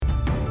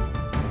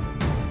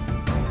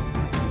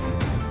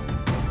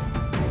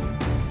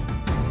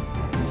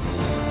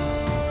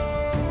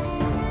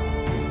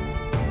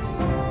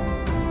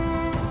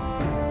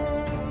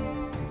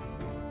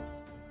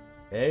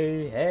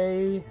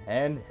Hey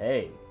and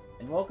hey,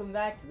 and welcome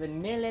back to the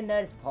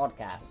Millionaires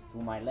Podcast. To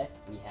my left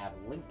we have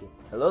Lincoln.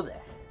 Hello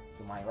there.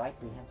 To my right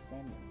we have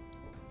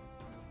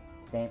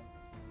Samuel.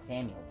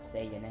 Samuel,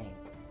 say your name.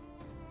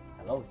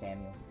 Hello,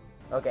 Samuel.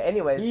 Okay,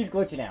 anyways. He's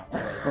glitching out.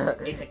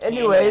 Anyways, it's a canon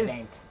Anyways,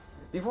 event.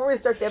 Before we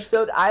start the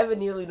episode, I have a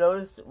nearly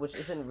noticed, which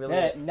isn't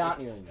really... Not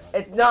nearly noticed.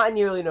 It's not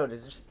nearly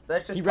noticed.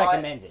 Let's just He call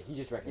recommends it. He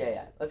just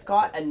recommends it. Let's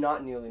call it a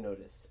not nearly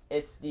noticed.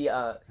 It's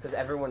the, because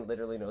everyone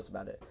literally knows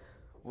about it.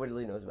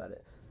 Literally knows about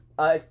it.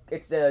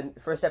 It's the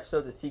first episode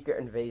of The Secret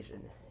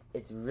Invasion.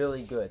 It's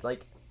really good.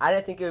 Like, I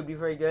didn't think it would be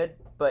very good,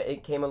 but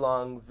it came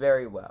along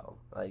very well.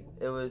 Like,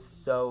 it was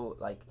so,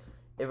 like,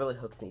 it really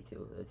hooked me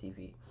to the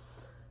TV.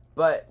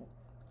 But...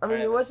 I mean,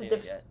 there was a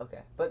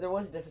but there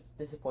was a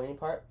disappointing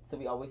part. So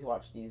we always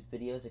watch these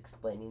videos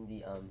explaining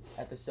the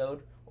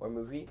episode or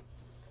movie,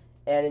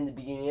 and in the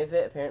beginning of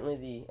it, apparently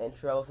the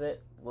intro of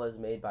it was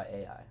made by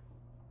AI,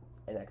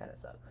 and that kind of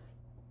sucks.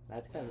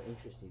 That's kind of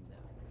interesting,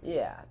 though.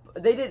 Yeah,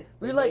 they did.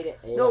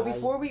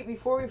 Before we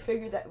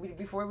figured that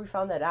before we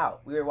found that out,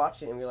 we were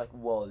watching and we were like,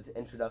 "Whoa, this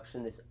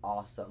introduction is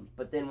awesome!"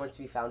 But then once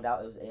we found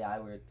out it was AI,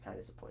 we were kind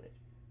of disappointed.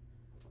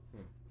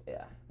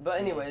 Yeah. But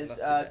anyways,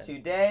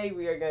 today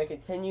we are going to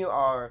continue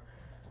our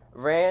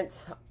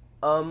rant,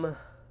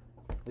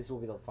 This will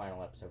be the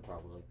final episode,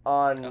 probably.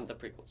 Of the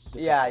prequels.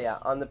 Yeah,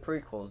 on the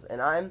prequels.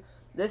 And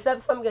this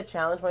episode I'm going to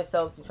challenge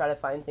myself to try to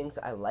find things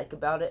I like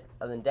about it.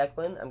 Other than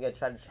Declan, I'm going to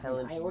try to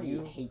challenge you. I already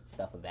hate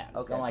stuff about it.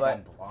 Okay, it's not like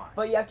I'm blind.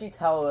 But you have to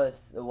tell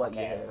us what you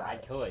hate about I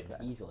it. could,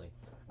 easily.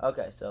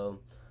 Okay, so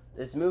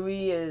this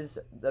movie is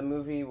the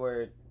movie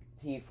where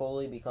he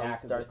fully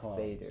becomes Darth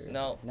Vader.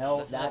 No,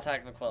 this is that's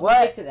Attack of the Clones. What?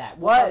 We'll get to that.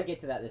 We'll probably get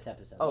to that this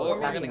episode. Oh, we're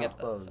Attack going to of get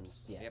the to that this Clones.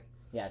 episode. Yeah. Yep.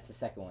 Yeah, it's the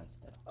second one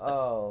still.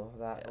 Oh,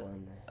 that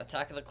one.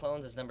 Attack of the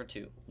Clones is number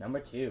 2. Number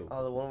 2.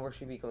 Oh, the one where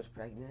she becomes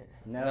pregnant?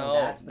 No,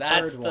 that's the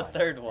third one.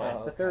 third one.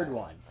 That's the third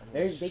one.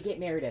 They get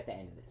married at the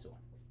end of this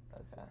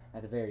one. Okay.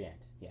 At the very end,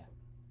 yeah.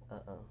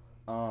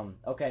 Uh-oh.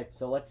 Okay,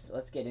 so let's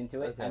get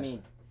into it. Okay. I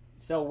mean,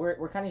 so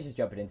we're kind of just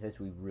jumping into this.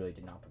 We really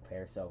did not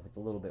prepare, so if it's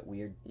a little bit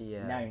weird,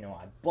 Yeah. now you know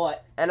why.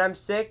 But And I'm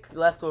sick,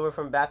 leftover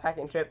from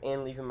backpacking trip,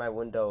 and leaving my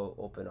window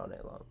open all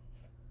night long.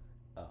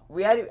 Oh.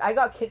 I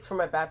got kicked from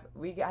my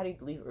we had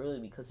to leave early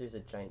because there's a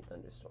giant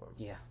thunderstorm.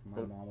 yeah,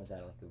 my mom was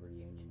at like a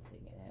reunion thing,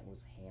 and it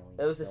was hailing.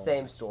 It was the so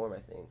same much. storm, I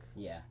think.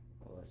 Yeah,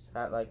 it was.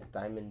 At like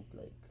Diamond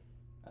Lake.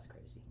 That's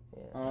crazy.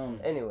 Yeah.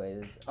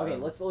 Anyways. Okay,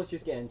 let's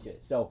just get into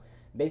it. So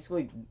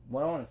basically,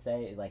 what I want to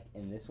say is like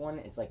in this one,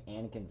 it's like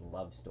Anakin's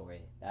love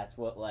story. That's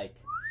what like.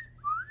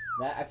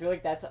 That I feel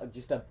like that's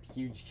just a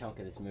huge chunk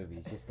of this movie.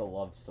 It's just the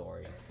love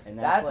story, and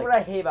that's like, what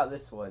I hate about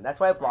this one. That's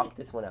why I blocked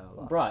this one out a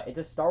lot. Bruh, it's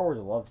a Star Wars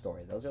love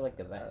story. Those are like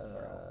the best,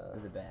 bro.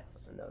 They're the best.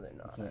 No, they're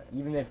not.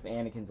 Even if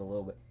Anakin's a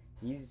little bit,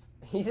 he's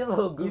a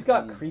little goofy. He's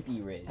got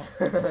creepy riz.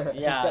 Yeah.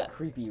 He's got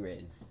creepy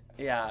riz.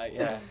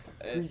 Yeah.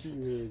 Creepy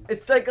riz.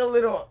 It's like a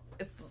little.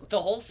 It's the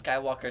whole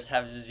Skywalkers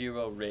have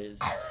 0 riz.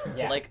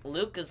 Yeah. Like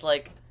Luke is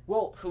like,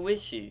 well, who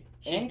is she?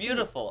 She's Anakin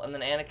beautiful, and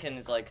then Anakin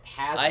is like,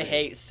 has I riz.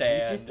 hate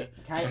sand. He's just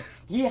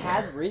he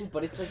has riz,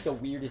 but it's like the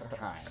weirdest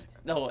kind.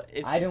 No,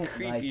 it's I don't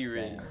creepy like riz.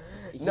 sand.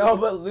 no,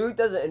 but Luke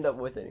doesn't end up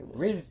with it anymore.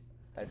 Riz.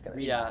 That's kind of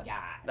Riz Yeah.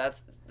 guy.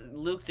 That's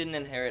Luke didn't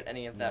inherit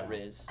any of that No.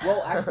 riz.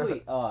 Well,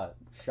 actually,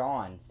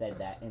 Sean said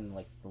that in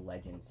like the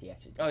Legends. He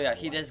actually. Oh yeah,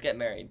 he does get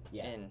married.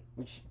 Yeah.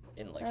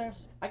 In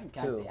Legends. I can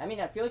kind of Who? see. I mean,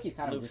 I feel like he's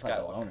kind of Luke just like a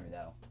Skywalker. loner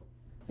though.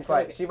 She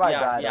probably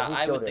died. Yeah, He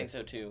I killed would her. think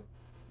so too.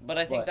 But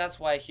I think What? that's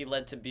why he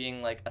led to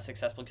being like a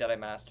successful Jedi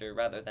Master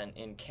rather than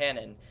in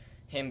canon,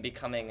 him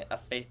becoming a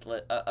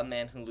faithless, a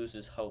man who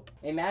loses hope.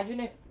 Imagine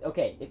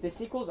if the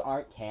sequels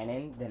aren't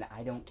canon, then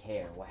I don't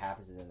care what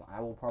happens to them. I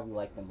will probably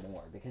like them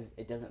more because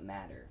it doesn't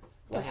matter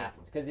what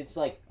happens. Because it's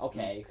like,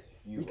 okay,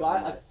 we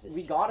got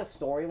a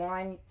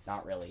storyline.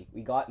 Not really.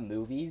 We got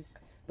movies,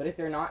 but if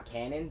they're not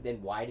canon,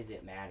 then why does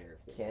it matter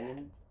if they're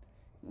Canon?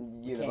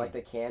 You know, like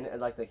the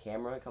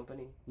camera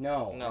company?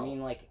 No, No. I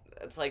mean like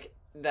It's like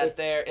that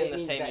they're in it the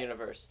means same that,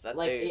 universe. That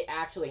like they, it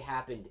actually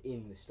happened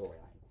in the storyline.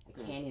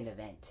 A canon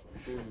event.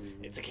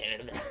 it's a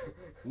canon event.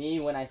 Me,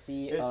 when I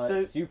see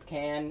a soup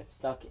can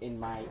stuck in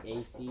my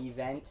AC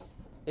vent,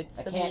 It's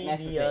I a can't mess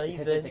with media it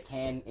because event.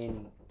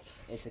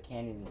 it's a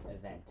canon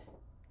event.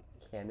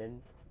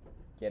 Canon?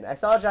 Yeah, I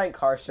saw a giant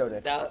car show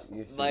next That to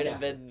you. might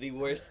have been the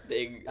worst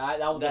thing. That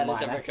was That mine.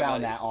 has ever I come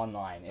found out. that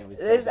online. It was.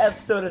 This so bad.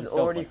 episode is It's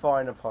so already funny.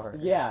 falling apart.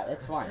 Yeah,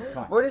 it's fine. It's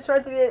fine. We're just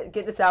trying to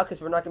get this out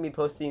because we're not going to be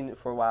posting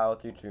for a while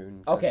through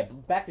June. Okay,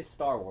 back to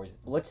Star Wars.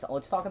 Let's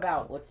talk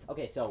about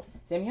Okay, so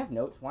Sam, you have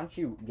notes. Why don't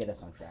you get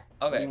us on track?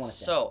 What do Okay, you wanna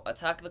say? so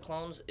Attack of the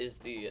Clones is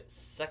the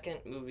second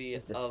movie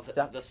It's the of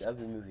sucks of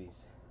the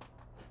movies.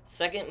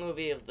 second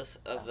movie of the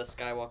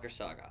Skywalker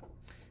saga,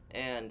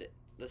 and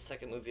the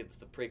second movie of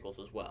the prequels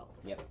as well.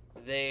 Yep.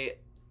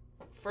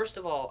 First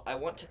of all, I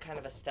want to kind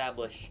of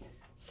establish.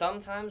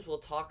 Sometimes we'll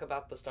talk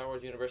about the Star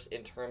Wars universe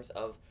in terms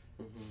of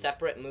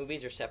separate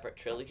movies or separate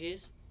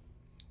trilogies.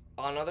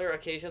 On other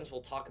occasions,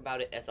 we'll talk about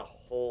it as a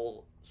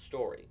whole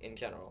story in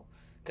general.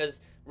 Because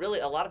really,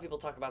 a lot of people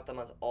talk about them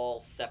as all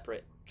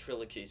separate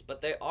trilogies,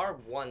 but they are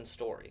one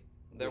story.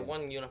 They're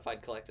one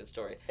unified, collected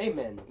story.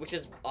 Amen. Which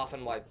is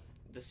often why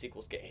the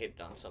sequels get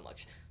hated on so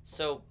much.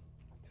 So,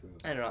 True.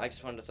 I don't know, I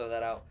just wanted to throw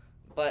that out.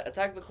 But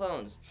Attack of the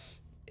Clones,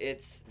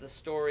 it's the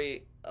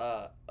story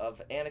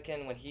of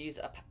Anakin when he's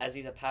a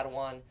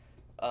Padawan,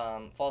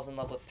 falls in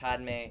love with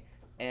Padme,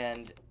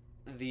 and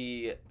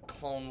the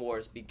Clone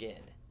Wars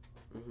begin.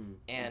 Mm-hmm.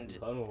 And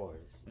Clone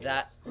Wars.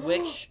 that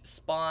which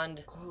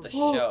spawned the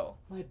Oh, show.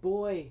 My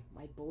boy's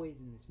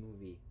in this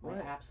movie. My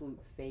absolute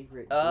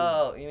favorite.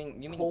 Oh, you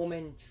mean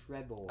Coleman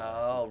Trebor.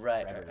 Oh,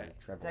 right.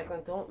 Trebor.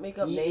 Declan, don't make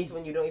up names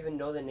when you don't even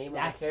know the name of the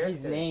character.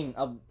 That's his name.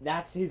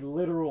 That's his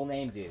literal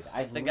name, dude.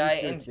 He's the guy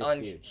he's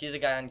the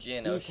guy on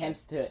Geonosis. He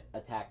attempts to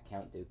attack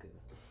Count Dooku,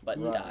 but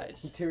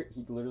dies.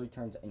 He literally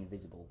turns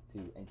invisible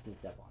and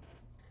sneaks up on him.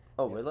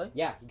 Oh, really?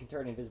 Yeah, he can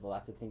turn invisible.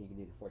 That's the thing you can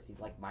do to the Force. He's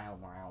like Miles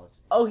Morales.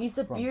 Oh, he's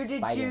the from bearded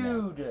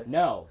Spider-Man. dude.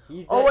 No,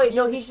 he's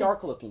the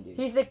shark-looking dude.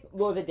 He's the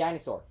the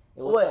dinosaur.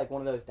 It looks like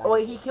one of those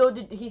dinosaurs. Oh,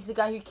 wait, he's the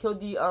guy who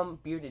killed the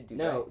bearded dude.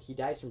 No, right? he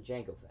dies from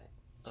Jango Fett.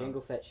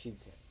 Jango Fett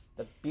shoots him.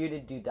 The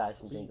bearded dude dies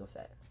from Jango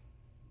Fett.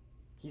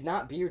 He's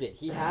not bearded.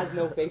 He has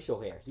no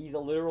facial hair. He's a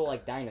literal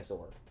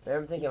dinosaur.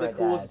 I'm thinking He's of the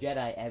my coolest dad.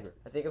 Jedi ever.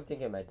 I think I'm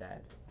thinking of my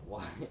dad.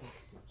 Why?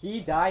 He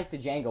dies to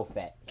Jango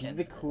Fett. He's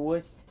the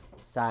coolest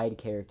side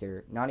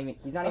character. He's not even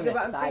a side character.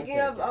 I'm thinking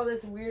of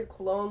this weird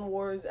Clone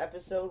Wars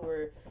episode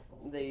where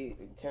they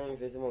turn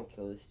invisible and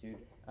kill this dude.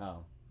 Oh,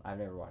 I've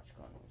never watched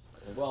Clone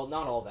Wars. Well,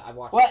 not all of it. I've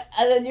watched. What?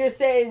 And then you're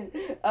saying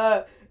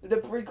the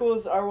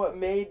prequels are what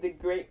made the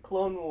great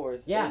Clone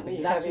Wars. Yeah,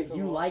 because that's what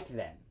you like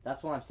them.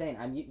 That's what I'm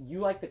saying. You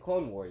like the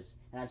Clone Wars,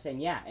 and I'm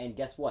saying and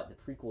guess what? The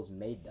prequels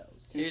made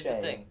those. Here's the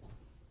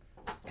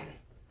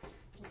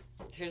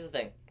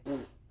thing.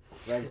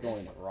 Red's going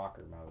into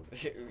rocker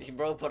mode.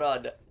 Bro put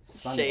on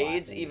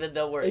shades even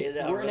though we're in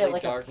a really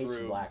dark room. We're in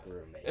a pitch black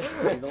room, mate.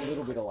 There's a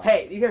little bit of light.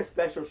 Hey, these are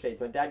special shades.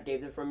 My dad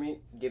gave them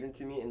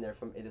to me, and they're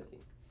from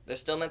Italy. They're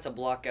still meant to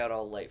block out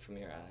all light from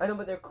your eyes. I know,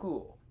 but they're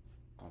cool.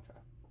 I'll try.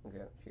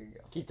 Okay, here you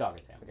go. Keep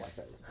talking, Sam.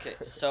 Okay,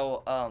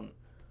 so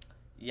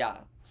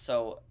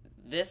so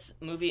this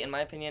movie, in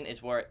my opinion,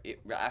 is where it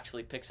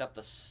actually picks up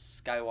the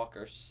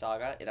Skywalker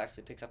saga. It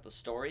actually picks up the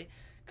story,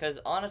 because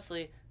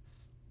honestly,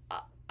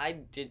 I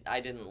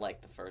didn't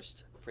like the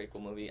first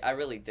prequel movie. I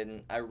really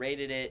didn't. I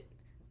rated it.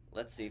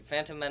 Let's see.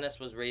 Phantom Menace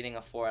was rating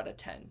a 4 out of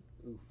 10.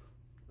 Oof.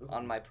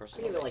 On my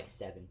personal. I give it like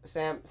 7.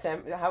 Sam,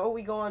 how about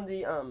we go on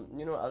the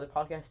other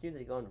podcasts do?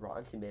 They go on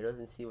Rotten Tomatoes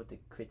and see what the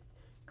critics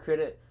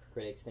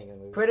think of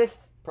the movie.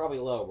 Probably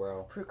low,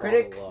 bro.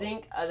 Critics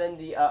think, and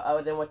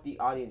then what the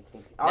audience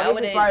thinks.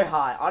 Audience is probably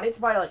high. Audience is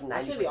probably like 90%.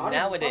 Actually, the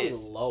audience is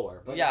probably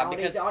lower. But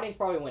because the audience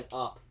probably went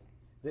up.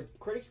 The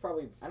critics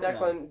probably. I don't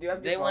know. Do you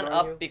have they went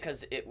up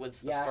because it was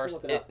the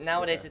first.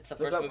 Nowadays, it's the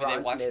first movie they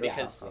watched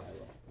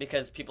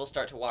because people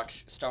start to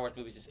watch Star Wars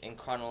movies in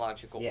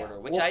chronological order,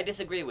 which I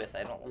disagree with.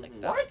 I don't like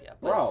that. What? Idea,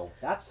 bro,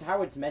 that's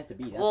how it's meant to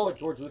be. That's what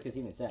George Lucas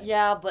even said.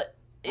 Yeah, but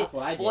it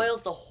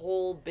spoils the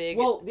whole big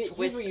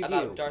twist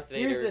about Darth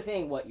Vader. Here's the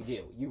thing: what you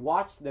do, you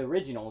watch the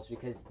originals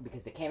because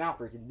it came out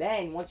first.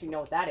 Then once you know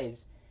what that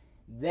is.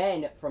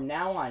 Then, from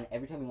now on,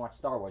 every time you watch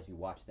Star Wars, you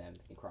watch them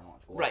in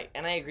chronological order. Right,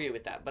 and I agree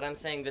with that. But I'm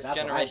saying this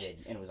generation... generation... What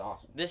I did, and it was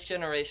awesome. This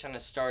generation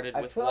has started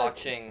with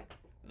watching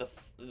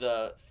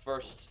the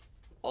first,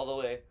 all the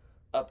way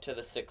up to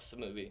the 6th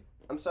movie.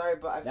 I'm sorry,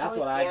 but I feel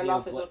like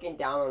Gandalf is looking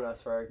down on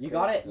us for our You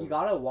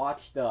gotta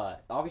watch the...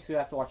 Obviously, you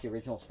have to watch the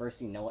originals first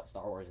so you know what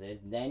Star Wars is.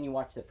 Then you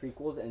watch the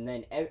prequels, and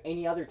then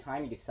any other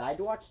time you decide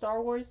to watch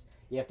Star Wars,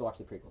 you have to watch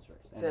the prequels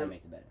first. And that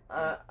makes it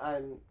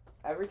better.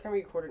 Every time we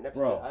record an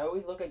episode, I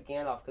always look at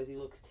Gandalf because he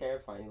looks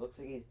terrifying. He looks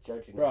like he's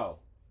judging us.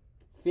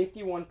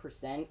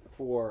 51%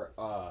 for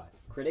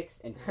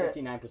critics and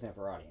 59%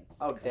 for audience.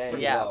 Oh,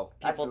 dang. Yeah,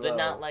 people did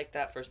not like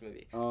that first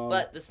movie.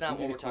 But that's not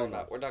what we're talking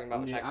about. We're talking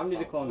about Attack of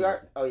the Clones.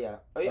 Oh, yeah.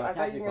 I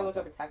thought you were going to look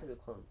up Attack of the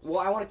Clones. Well,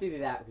 I wanted to do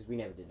that because we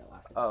never did that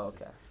last episode. Oh,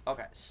 okay.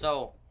 Okay,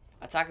 so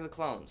Attack of the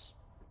Clones.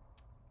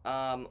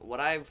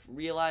 What I've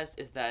realized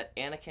is that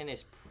Anakin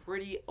is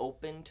pretty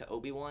open to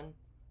Obi-Wan.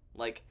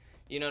 Like...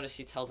 You notice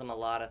he tells him a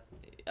lot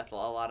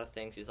of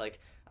things. He's like,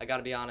 I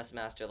gotta be honest,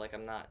 Master. Like,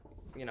 I'm not,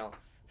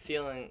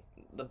 feeling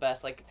the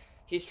best. Like,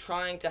 he's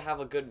trying to have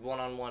a good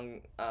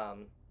one-on-one,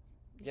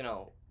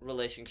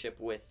 relationship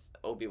with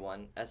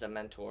Obi-Wan as a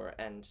mentor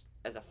and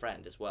as a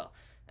friend as well.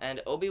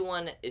 And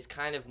Obi-Wan is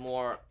kind of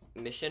more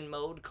mission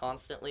mode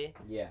constantly.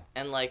 Yeah.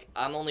 And, like,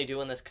 I'm only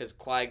doing this because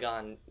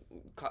Qui-Gon's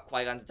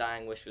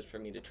dying wish was for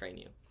me to train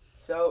you.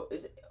 So,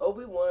 is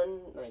Obi-Wan,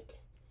 like...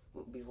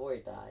 Before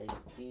he dies,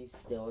 he's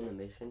still on the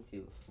mission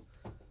to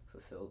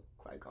fulfill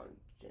Qui-Gon's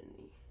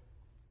journey.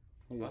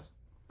 What?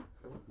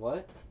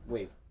 What?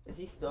 Wait. Is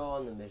he still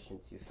on the mission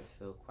to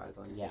fulfill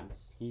Qui-Gon's dreams?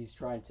 He's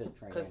trying to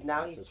train. Because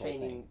now he's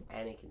training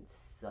Anakin's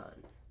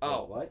son.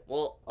 Oh, what?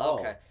 Well,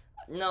 okay.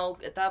 No,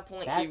 at that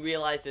point he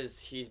realizes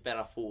he's been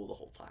a fool the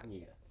whole time.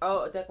 Yeah.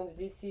 Oh, Declan,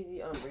 did you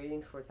see the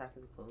rating for Attack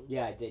of the Clones?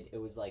 Yeah, I did.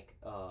 It was like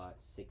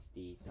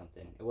 60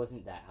 something. It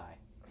wasn't that high.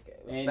 Okay,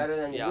 it's better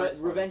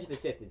than Revenge of the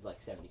Sith is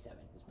like 77.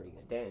 It's pretty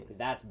good. Dang. Because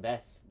that's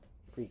best.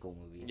 prequel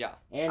movie. Yeah.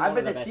 And I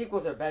bet the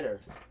sequels are better.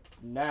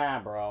 Nah,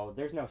 bro.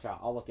 There's no shot.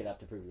 I'll look it up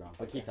to prove you wrong.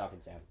 But keep talking,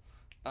 Sam.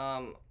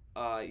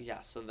 Yeah.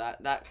 So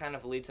that kind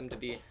of leads him to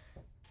be,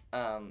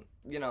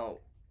 you know,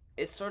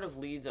 it sort of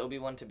leads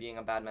Obi-Wan to being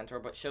a bad mentor,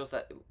 but shows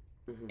that,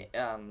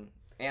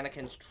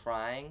 Anakin's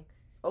trying.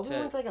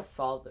 Obi-Wan's like a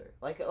father.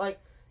 Like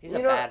he's a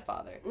bad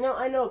father. No,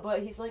 I know,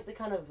 but he's like the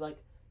kind of like,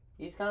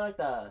 he's kind of like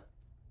the.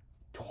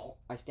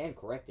 I stand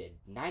corrected.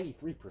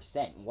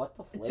 93%. What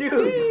the flip?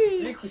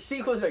 Dude, the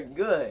sequels are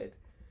good.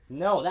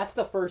 No, that's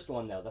the first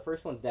one though. The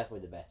first one's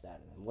definitely the best out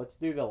of them. Let's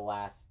do The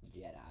Last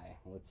Jedi.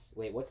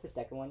 What's the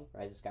second one?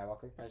 Rise of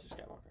Skywalker? Rise of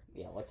Skywalker.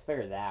 Yeah, let's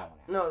figure that one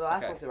out. No, the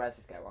last one's the Rise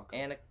of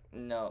Skywalker.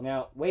 No.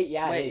 No, wait,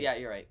 yeah, Wait, yeah,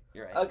 you're right.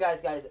 Oh,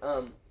 guys, what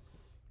was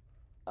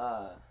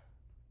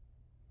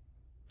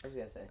I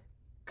gonna say?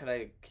 Could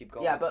I keep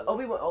going? Yeah, but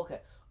Obi-Wan,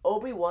 okay.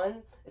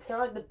 Obi-Wan, it's kind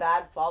of like the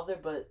bad father,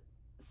 but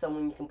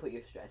someone you can put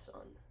your stress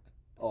on.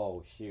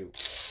 Oh, shoot.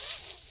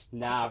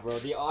 Nah, bro,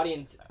 the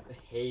audience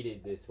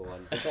hated this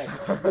one.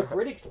 The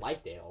critics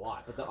liked it a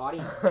lot, but the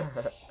audience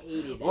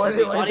hated it. The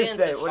audience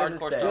is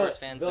hardcore Star Wars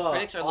fans. The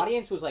critics are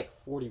audience was like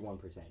 41%.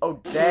 Oh,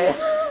 dang.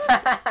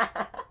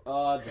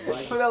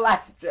 For The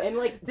Last Jedi. And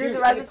like, dude, the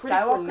Rise of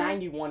critics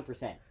Skywalker? Were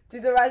 91%.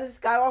 Dude, the Rise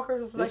of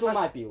Skywalker was like this one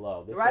might be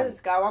low. The Rise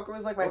of Skywalker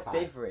was like my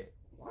favorite.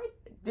 What?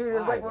 Dude, it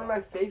was like one of my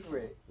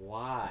favorite.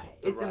 Why?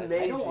 It's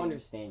amazing. I don't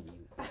understand you.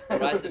 The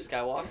Rise of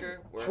Skywalker?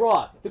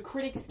 Bruh, the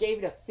critics gave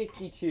it a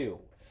 52.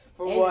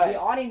 For and what? The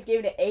audience gave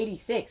it an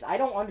 86. I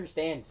don't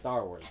understand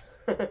Star Wars.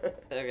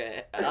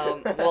 Okay.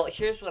 Well,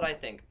 here's what I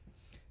think.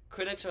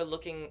 Critics are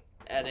looking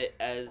at it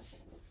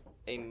as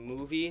a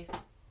movie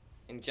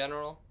in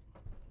general,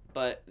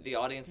 but the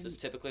audience is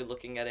typically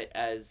looking at it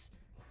as,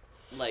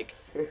 like,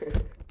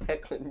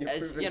 Declan,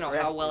 as, you know,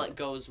 how well it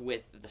goes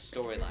with the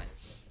storyline.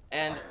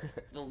 And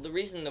the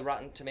reason the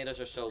Rotten Tomatoes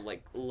are so,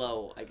 like,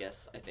 low, I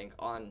guess, I think,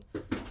 on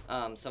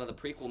some of the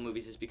prequel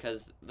movies is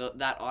because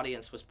that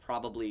audience was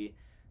probably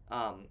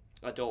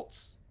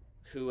adults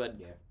who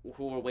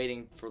were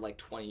waiting for, like,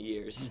 20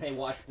 years. They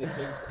watched the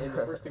kids, and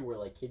the first two were,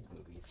 like, kids'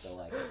 movies, so,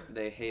 like...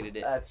 They hated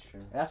it. That's true.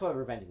 And that's why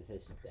Revenge of the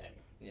Sith is bad.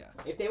 Yeah.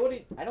 If they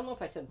would've... I don't know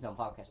if I said this on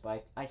the podcast,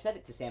 but I said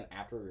it to Sam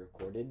after we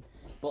recorded,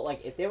 but,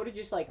 like, if they would've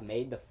just, like,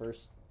 made the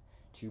first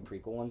two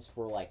prequel ones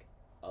for, like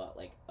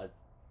a...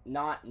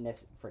 Not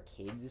for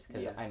kids,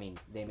 because, I mean,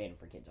 they made them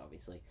for kids,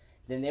 obviously.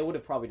 Then they would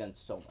have probably done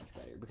so much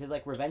better. Because,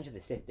 like, Revenge of the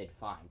Sith did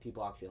fine.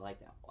 People actually like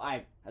that.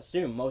 I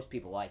assume most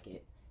people like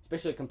it,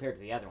 especially compared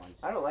to the other ones.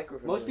 I don't like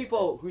Revenge most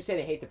people who say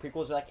they hate the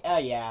prequels are like, oh,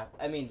 yeah.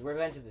 I mean,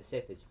 Revenge of the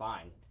Sith is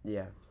fine.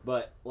 Yeah.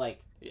 But,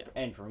 like,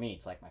 and for me,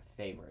 it's, like, my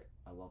favorite.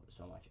 I love it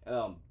so much.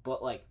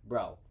 But, like,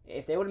 bro,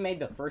 if they would have made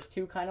the first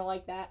two kind of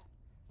like that,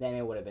 then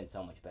it would have been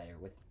so much better.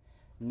 With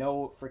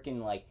no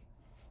freaking, like...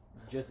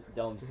 just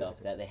dumb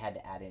stuff that they had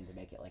to add in to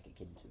make it like a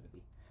kid's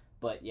movie.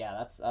 But yeah,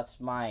 that's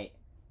my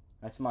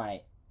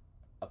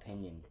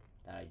opinion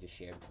that I just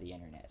shared to the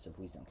internet, so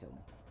please don't kill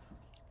me.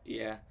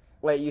 Yeah.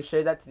 Wait, you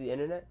shared that to the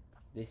internet?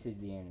 This is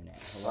the internet.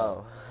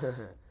 Hello.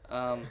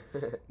 Oh.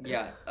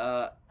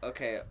 Yeah.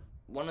 Okay.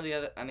 One of the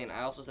other... I mean,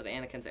 I also said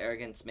Anakin's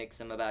arrogance makes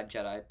him a bad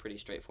Jedi. Pretty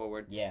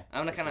straightforward. Yeah.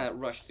 I'm going to kind of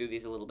rush through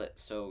these a little bit,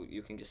 so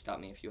you can just stop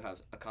me if you have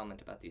a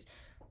comment about these.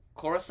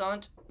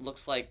 Coruscant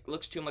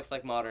looks too much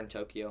like modern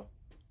Tokyo.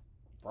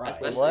 Right.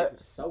 What?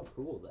 So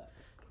cool, though.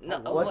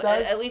 No, what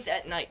does? At least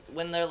at night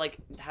when they're like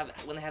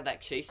when they have that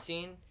chase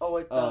scene. Oh,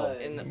 it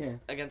does.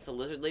 Against the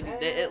lizard lady,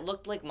 it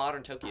looked like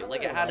modern Tokyo.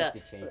 Like it had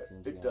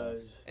It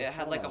does. It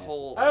had like a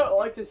whole. I don't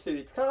like the city.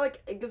 It's kind of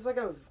like it gives like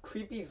a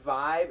creepy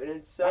vibe, and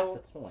it's so. That's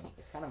the point.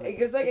 It's kind of. It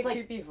gives like a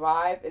creepy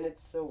vibe, and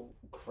it's so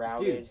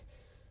crowded.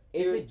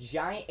 Dude,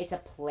 it's a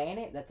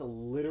planet that's a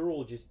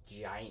literal just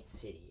giant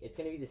city. It's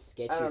gonna be the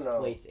sketchiest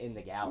place in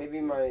the galaxy.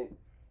 Maybe my.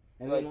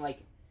 I mean,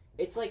 like.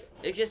 It's like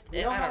it just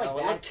you know I how don't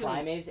like know, bad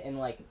crime is and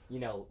like you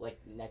know like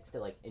next to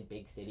like in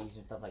big cities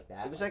and stuff like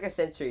that. It was like a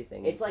sensory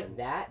thing. It's like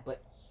that,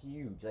 but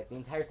huge. Like the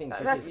entire thing.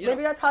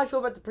 Maybe that's how I feel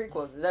about the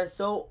prequels. They're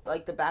so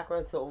like the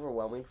background's so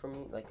overwhelming for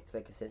me. Like it's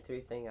like a sensory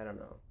thing. I don't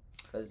know,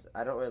 because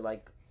I don't really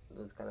like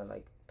those kind of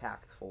like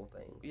packed full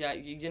things. Yeah,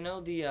 you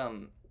know the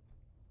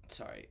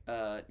sorry.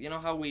 You know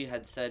how we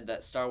had said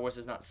that Star Wars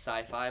is not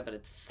sci-fi, but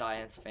it's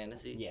science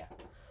fantasy. Yeah.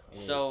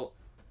 So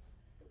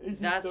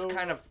that's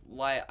kind of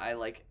why I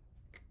like.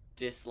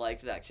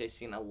 Disliked that chase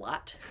scene a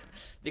lot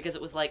because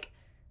it was like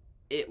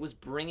it was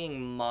bringing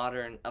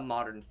a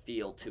modern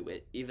feel to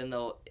it, even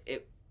though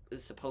it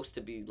was supposed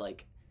to be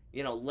like,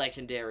 you know,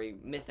 legendary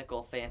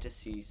mythical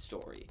fantasy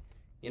story,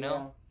 you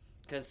know,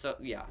 because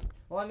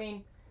well, I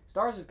mean,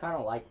 Star Wars is kind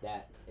of like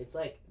that. It's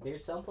like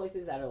there's some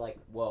places that are like,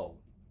 whoa,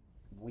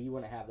 we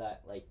want to have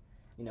that, like,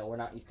 you know, we're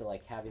not used to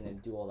like having them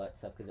do all that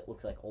stuff because it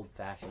looks like old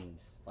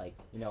fashions, like,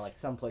 you know, like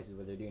some places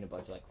where they're doing a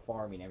bunch of like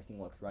farming,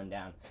 everything looks run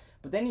down.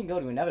 But then you go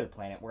to another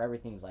planet where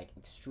everything's like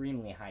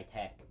extremely high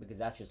tech because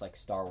that's just like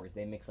Star Wars.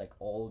 They mix like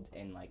old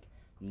and like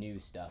new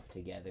stuff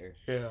together.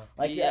 Yeah.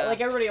 Like like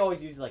everybody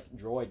always uses like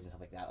droids and stuff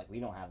like that. Like we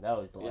don't have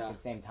those, but like at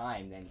the same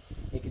time, then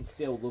it can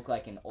still look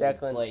like an old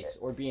place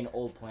or be an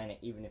old planet,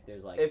 even if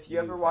there's like. If you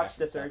ever watched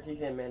the third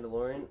season of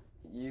Mandalorian,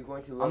 you're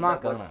going to love. I'm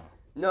not gonna.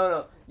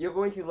 No, you're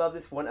going to love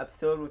this one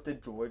episode with the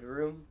droid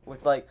room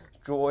with like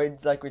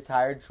droids, like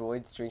retired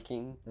droids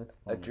drinking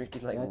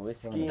like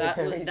whiskey.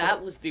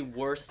 That was the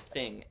worst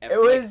thing ever.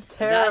 It was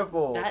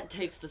terrible. That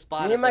takes the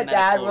spot. Me and my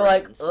dad were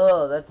like,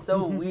 "Ugh, that's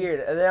so weird,"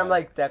 and then I'm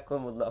like,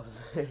 Declan would love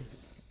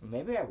this.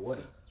 Maybe I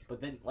wouldn't,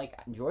 but then like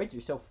droids are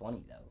so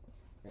funny though.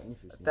 They're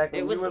interesting. Declan,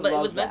 it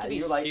was meant to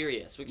be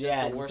serious, which is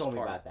the worst told me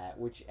part. about that.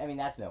 Which I mean,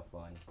 that's no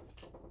fun.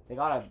 They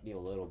gotta be a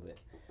little bit.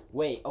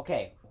 Wait,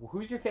 okay.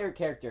 Who's your favorite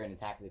character in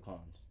Attack of the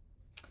Clones?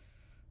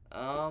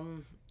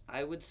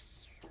 I would.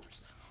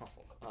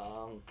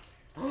 I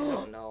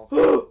don't know.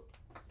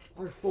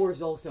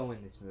 R4's also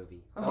in this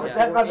movie. Oh,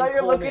 yeah. I thought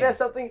you were looking at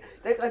something.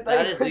 I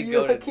thought you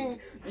were looking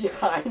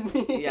behind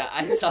me. Yeah,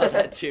 I saw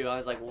that too. I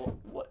was like,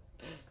 what?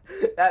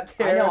 That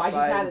terrified I know. I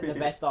just had the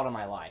best thought of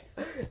my life.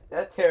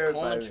 That terrified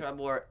Coleman me.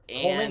 Trebor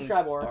and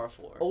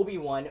R4.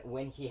 Obi-Wan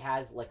when he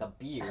has like a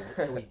beard,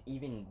 so he's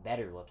even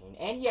better looking,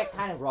 and he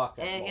kind of rocks.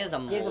 And he has a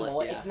mullet. He has a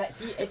mullet. Yeah. It's not.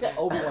 It's an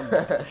Obi-Wan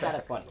mullet. It's kind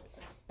of funny.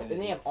 And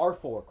then you have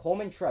R4,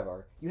 Coleman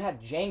Trebor. You have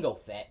Jango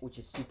Fett, which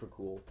is super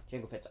cool.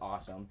 Jango Fett's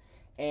awesome.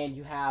 And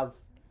you have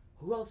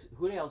who else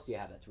do you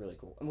have that's really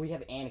cool? And we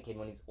have Anakin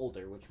when he's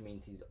older, which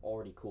means he's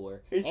already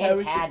cooler. He's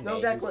and Padme,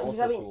 he's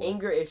having cooler.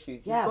 anger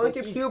issues. He's going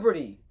through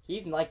puberty.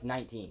 He's like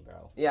 19,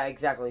 bro. Yeah,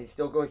 exactly. He's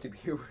still going through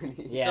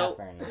puberty. Yeah,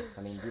 fair enough.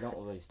 I mean, you don't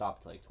really stop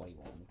until like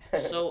 21.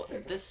 So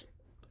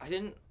I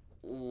didn't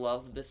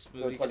love this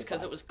movie just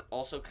because it was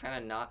also kind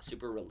of not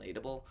super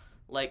relatable.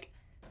 Like,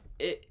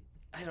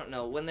 I don't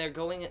know, when they're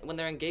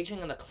engaging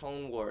in the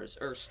Clone Wars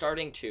or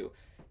starting to,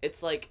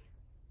 it's like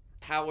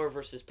power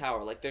versus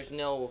power. Like there's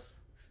no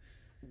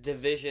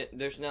division.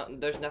 There's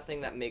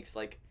nothing that makes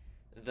like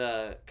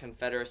the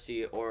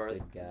Confederacy or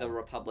the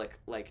Republic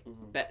like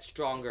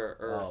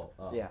stronger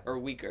or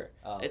weaker.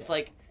 Oh, okay. It's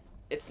like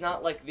it's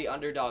not like the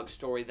underdog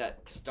story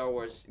that Star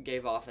Wars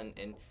gave off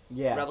in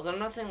Rebels. And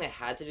I'm not saying they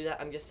had to do that.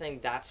 I'm just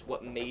saying that's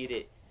what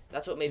made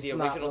the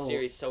original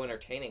series so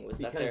entertaining was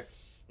that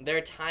they're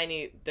a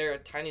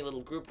tiny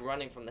little group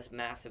running from this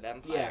massive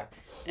empire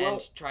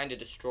and trying to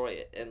destroy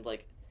it, and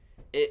like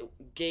it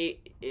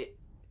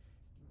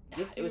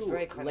was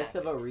very climactic. Less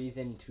of a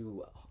reason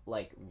to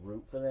like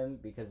root for them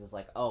because it's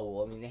like, oh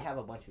well, I mean they have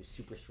a bunch of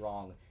super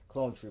strong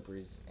clone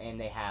troopers and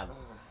they have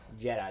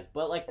Jedis,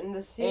 but like and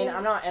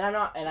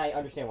I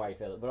understand why you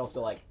feel it, but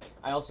also like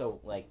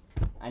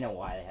I know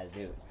why they had to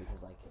do it. It's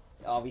because like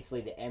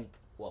obviously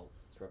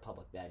it's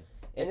Republic then.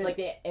 It's like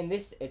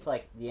it's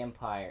like the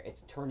Empire.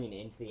 It's turning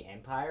into the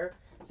Empire,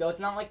 so it's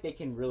not like they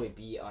can really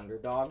be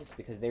underdogs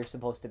because they're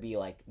supposed to be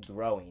like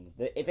growing.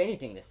 If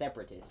anything, the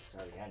Separatists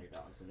are the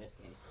underdogs in this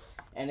case,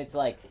 and it's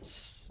like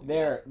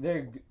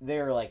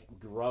they're like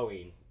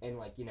growing, and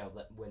like you know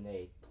when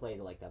they play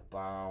like the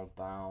bow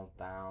bow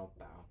bow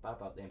bow bow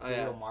bow the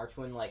Imperial March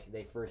when like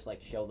they first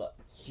like show the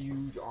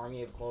huge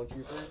army of clone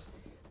troopers,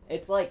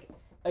 it's like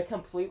a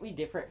completely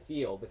different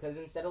feel because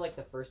instead of like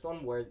the first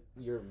one where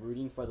you're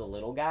rooting for the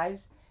little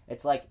guys,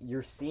 it's like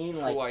you're seeing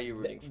like who are you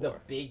rooting for? The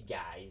big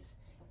guys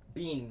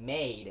being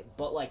made,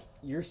 but like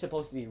you're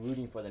supposed to be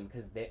rooting for them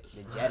because the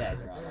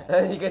Jedis are on that.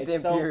 And you get the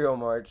Imperial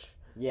March.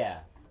 Yeah.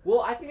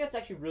 Well, I think that's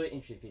actually really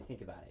interesting if you think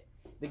about it.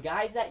 The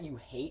guys that you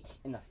hate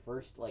in the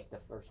first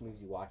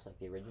movies you watch, like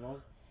the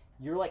originals,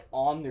 you're like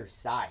on their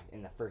side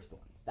in the first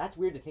ones. That's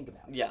weird to think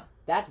about. Yeah.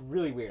 That's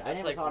really weird. I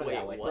never like, thought of it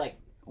that way. What? It's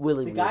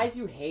like the guys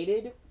you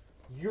hated.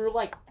 You're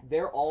like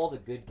they're all the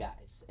good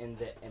guys in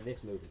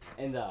this movie,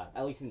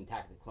 at least in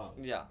Attack of the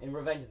Clones. Yeah. In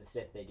Revenge of the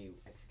Sith, they do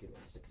execute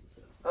Order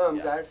 66.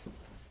 Guys.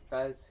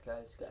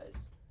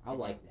 I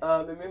like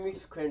that. It made me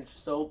cringe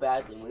so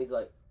badly when he's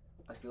like,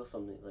 I feel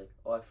something. Like,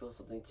 oh, I feel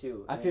something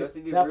too. I feel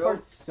that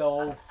part's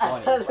so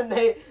funny. And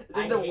then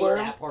I the hate worms.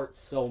 that part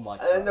so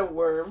much. And then the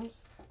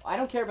worms. I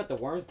don't care about the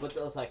worms, but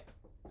it was like.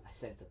 I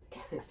said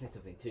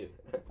something too.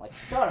 Like,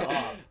 shut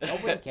up.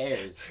 Nobody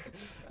cares.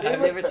 I've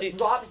never seen.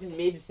 Drops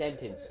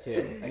mid-sentence too,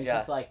 and he's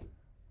just like,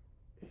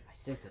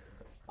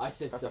 I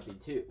said something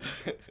too.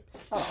 Shut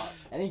up.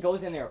 And he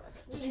goes in there,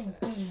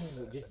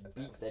 just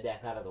beats the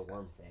death out of the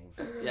worm thing.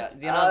 Yeah,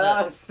 do you know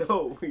that was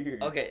so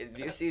weird. Okay,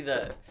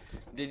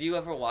 did you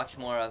ever watch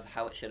more of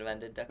How It Should Have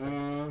Ended,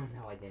 Declan?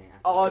 No, I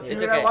didn't.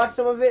 Dude, I watched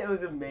some of it. It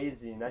was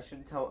amazing. I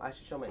should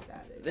show my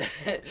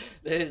dad.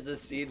 There's a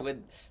scene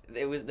when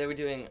they were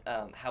doing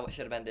How It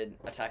Should Have Ended,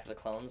 Attack of the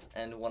Clones,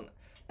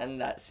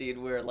 and that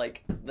scene where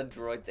like the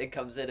droid thing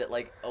comes in, it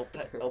like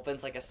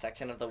opens like a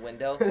section of the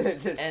window,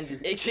 and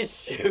it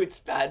just shoots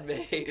Padme,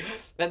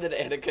 and then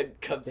Anakin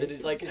comes in,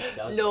 he's like,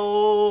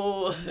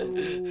 no.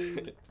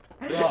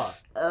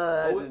 That's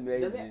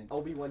amazing. Doesn't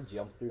Obi-Wan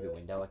jump through the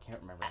window? I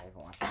can't remember. I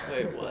haven't watched it.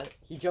 Wait, what?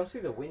 He jumps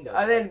through the window.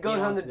 And then goes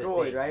on the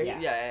droid, right?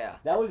 Yeah.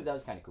 That was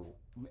kind of cool.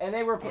 And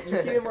you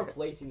see them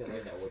replacing the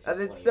window.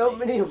 And then so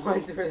many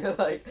ones where they're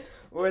like,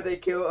 where they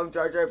kill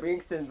Jar Jar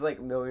Binks and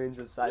like millions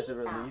of sighs of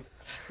relief.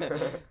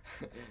 Thank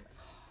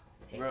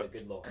the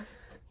good Lord.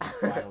 He's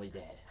finally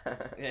dead.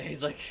 Yeah,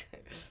 he's like,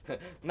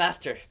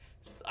 Master,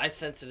 I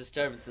sense a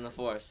disturbance in the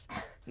Force.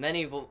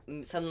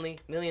 Suddenly,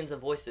 millions of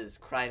voices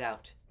cried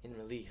out, in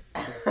relief.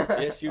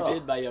 Yes, you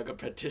did, my young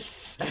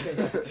apprentice.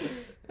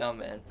 Oh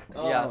man,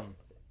 yeah.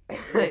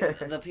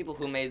 The people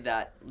who made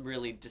that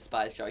really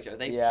despise Jar Jar.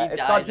 He it's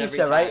dies called every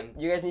Hisha, time. right?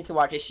 You guys need to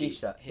watch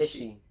Hisha.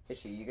 Hishi.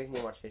 You guys need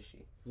to watch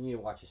Hishi. You need to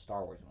watch the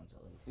Star Wars ones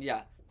at least.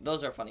 Yeah,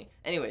 those are funny.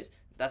 Anyways,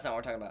 that's not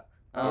what we're talking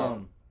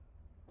about.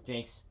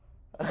 Jinx.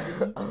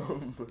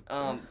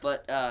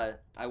 But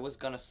I was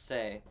gonna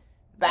say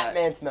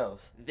Batman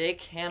smells. they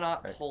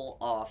cannot pull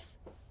off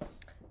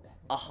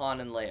a Han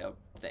and Leia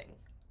thing.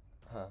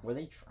 Huh. Were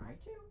they trying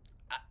to?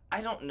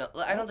 I don't know.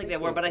 I don't think they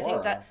were, but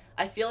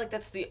I feel like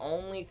that's the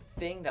only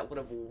thing that would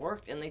have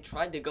worked, and they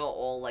tried to go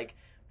all like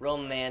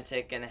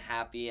romantic and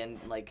happy and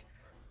like,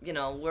 you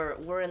know,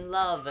 we're in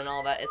love and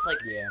all that. It's like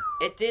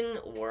it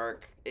didn't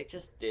work. It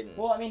just didn't.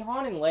 Well, I mean,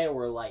 Han and Leia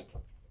were like,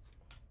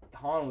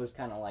 Han was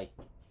kind of like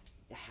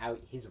how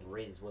his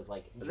Riz was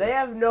like. They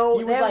have no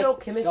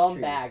chemistry.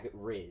 Scumbag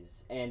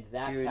Riz, and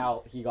that's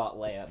how he got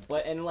Leia.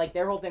 But and like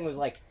their whole thing was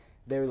like,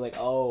 they were like,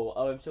 oh,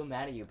 I'm so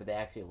mad at you, but they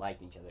actually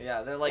liked each other.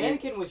 Yeah, they're like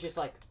Anakin was just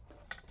like,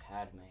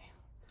 Padme,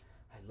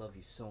 I love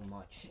you so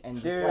much, and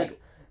just Dude,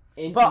 like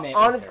intimate. but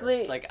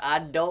honestly, it's like I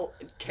don't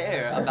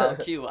care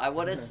about you. I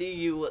want to see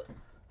you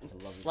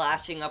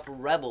slashing up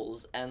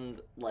rebels and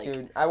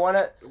like I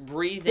wanna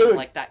breathing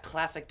like that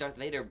classic Darth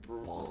Vader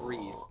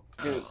breathe.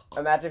 Dude,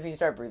 imagine if you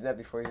start breathing that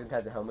before you even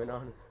had the helmet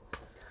on.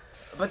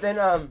 But then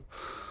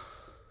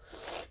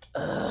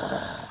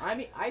I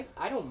mean,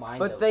 I don't mind.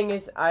 But thing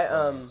is,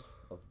 Han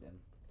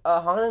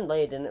and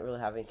Leia didn't really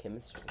have any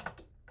chemistry.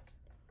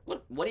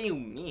 What do you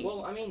mean?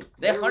 Well, I mean,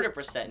 they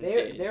 100%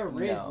 did. Their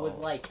Riz was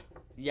like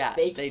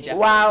fake. They definitely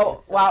Wow,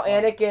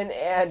 Anakin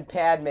and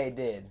Padme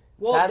did.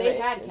 Well, they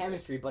had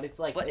chemistry, but it's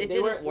like but it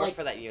didn't work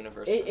for that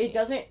universe. It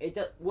doesn't.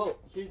 Well,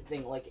 here's the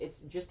thing. Like,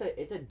 it's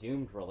a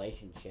doomed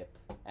relationship.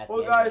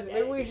 Well, guys,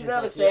 maybe we should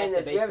have a saying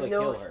this. We have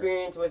no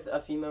experience with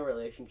a female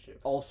relationship.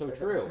 Also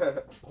true.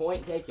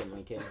 Point taken,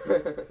 Lincoln.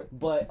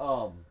 But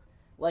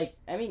like,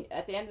 I mean,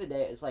 at the end of the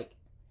day, it's like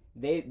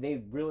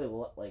they really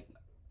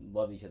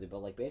loved each other,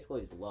 but like basically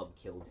his love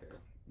killed her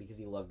because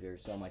he loved her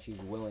so much. He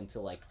was willing to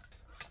like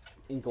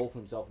engulf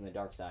himself in the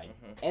dark side,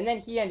 and then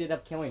he ended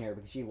up killing her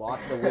because she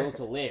lost the will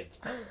to live.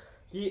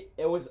 It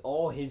was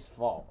all his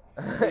fault.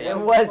 It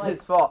was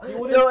his fault.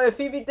 So if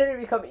he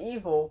didn't become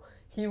evil,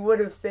 he would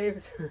have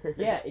saved her.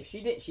 Yeah, if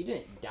she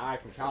didn't die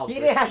from childbirth.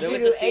 He didn't have to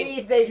do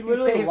anything she to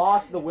literally save.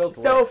 lost the will to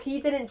live. So if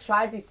he didn't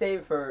try to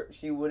save her,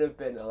 she would have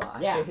been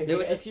alive. Yeah,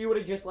 if she would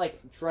have just like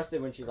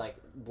trusted when she's like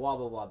blah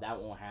blah blah,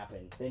 that won't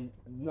happen. Then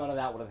none of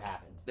that would have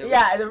happened.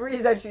 Yeah, the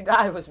reason she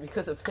died was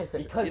because of him.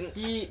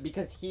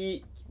 Because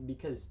he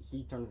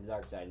turned to the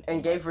dark side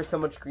and gave her so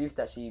much grief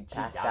that she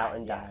passed out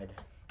and died.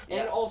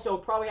 And also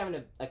probably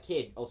having a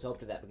kid also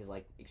helped with that because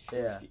like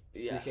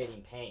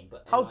excruciating pain.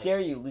 But how dare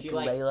you, Luke and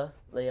Leia?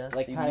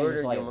 Like you kind of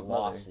just like your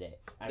lost it.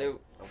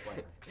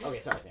 Okay,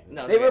 sorry, Sam.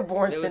 No, they were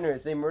born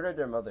sinners. They murdered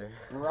their mother.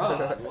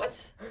 Bro,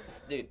 what?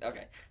 Dude,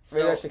 okay. So,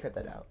 maybe I should cut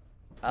that out.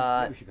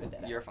 We should cut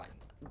that out. You're fine.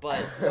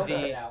 But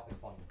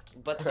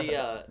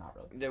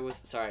there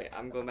was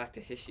I'm going back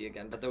to Hishi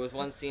again. But there was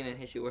one scene in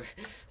Hishi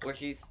where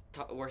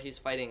he's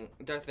fighting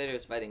Darth Vader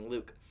is fighting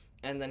Luke,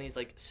 and then he's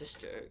like,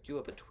 "Sister, you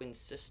have a twin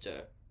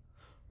sister."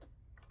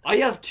 I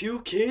have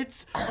 2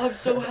 kids. I'm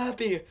so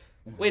happy.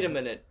 Wait a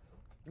minute.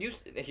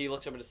 He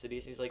looks over to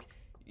Sidious. He's like,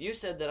 "You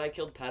said that I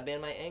killed Padme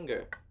in my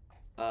anger."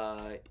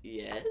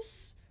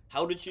 Yes.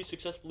 How did she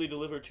successfully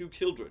deliver 2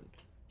 children?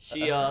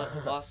 She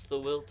lost the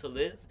will to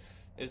live.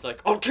 He's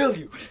like, "I'll kill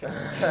you."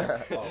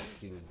 Oh,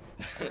 dude.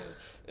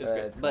 It's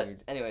great. But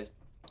anyways,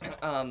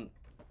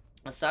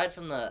 aside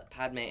from the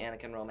Padme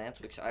Anakin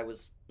romance, which I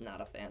was not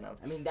a fan of.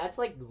 I mean, that's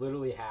like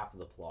literally half of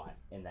the plot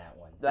in that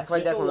one. That's why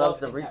Declan loves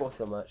the prequel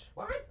so much.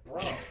 What? Bro,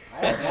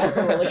 I don't have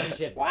a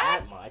relationship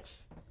that much.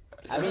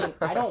 I mean,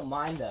 I don't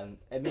mind them.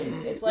 I mean,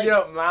 it's like you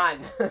don't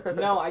mind.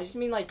 No, I just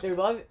mean like their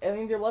love. I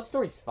mean, their love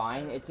story's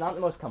fine. It's not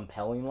the most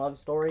compelling love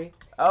story.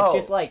 Oh, it's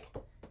just like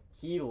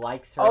he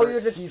likes her. Oh,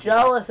 you're just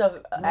jealous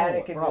of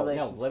Anakin's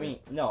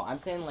relationship. No, I'm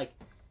saying like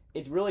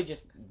it's really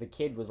just the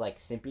kid was like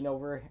simping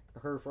over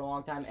her for a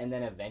long time, and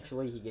then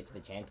eventually he gets the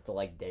chance to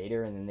like date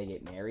her, and then they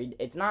get married.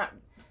 It's not.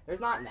 There's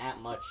not that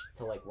much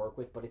to like work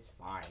with, but it's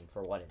fine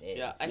for what it is.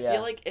 Yeah, I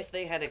feel like if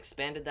they had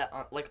expanded that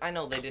on, like I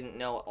know they didn't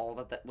know all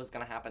that was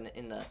gonna happen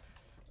in the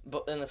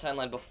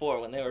timeline before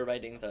when they were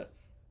writing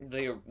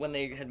when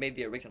they had made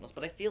the originals,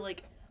 but I feel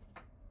like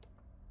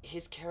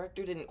his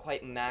character didn't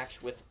quite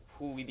match with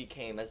who he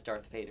became as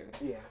Darth Vader.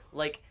 Yeah.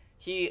 Like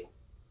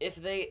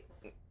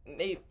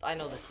I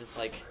know this is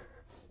like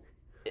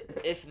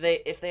if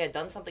they had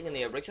done something in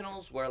the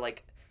originals where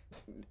like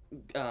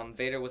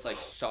Vader was like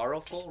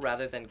sorrowful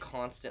rather than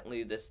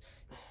constantly this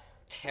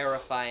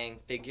terrifying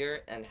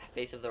figure and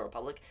face of the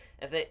Republic,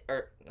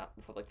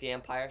 the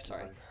Empire,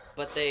 sorry.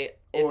 But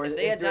if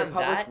they had done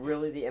that,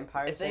 really the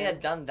Empire. If they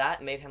had done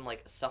that, made him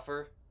like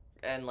suffer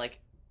and like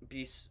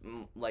be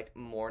like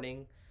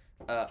mourning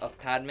of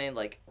Padme,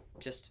 like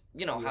just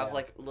have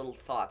like little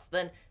thoughts,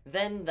 then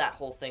that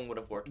whole thing would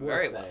have worked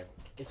very well.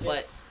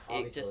 But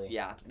it just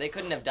they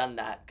couldn't have done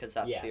that because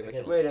that's the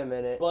original. Wait a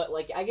minute. But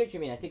like I get what you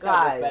mean. I think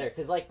that would better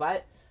because like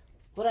but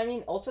I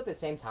mean also at the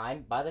same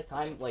time, by the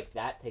time like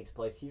that takes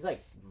place, he's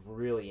like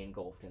really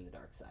engulfed in the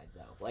dark side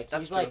though. Like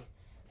that's he's true. like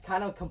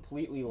kind of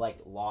completely like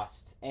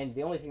lost, and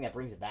the only thing that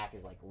brings it back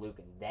is like Luke,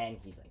 and then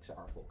he's like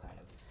sorrowful kind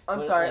of.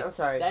 I'm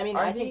sorry. I mean,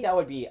 I think that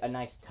would be a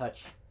nice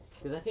touch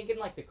because I think in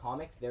like the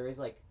comics there is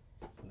like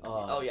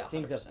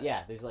things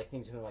 100%. there's like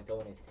things who like go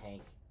in his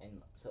tank and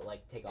so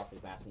like take off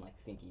his mask and like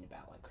thinking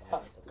about like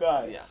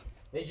God. Yeah.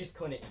 They just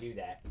couldn't do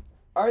that.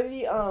 Are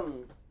the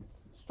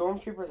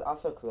stormtroopers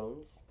also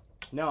clones?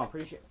 No, I'm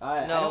pretty sure.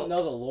 I don't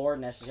know the lore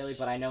necessarily,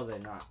 but I know they're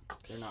not.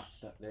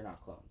 They're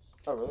not clones.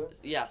 Oh really?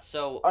 Yeah.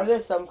 So are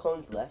there some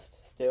clones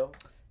left still?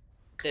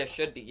 There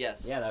should be,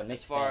 yes. Yeah, that would make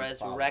sense. As far as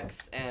probably.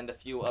 Rex and a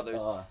few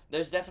others,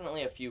 there's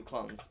definitely a few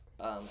clones,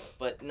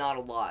 but not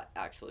a lot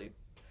actually.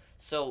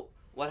 So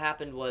what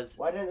happened was.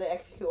 Why didn't they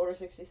execute Order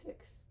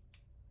 66?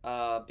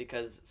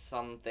 Because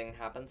something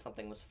happened.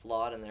 Something was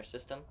flawed in their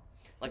system.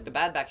 Like the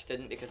Bad Batch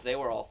didn't because they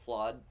were all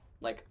flawed.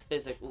 Like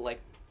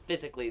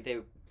physically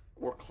they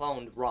were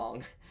cloned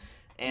wrong,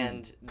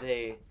 and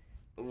they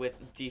with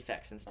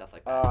defects and stuff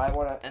like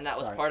that. And that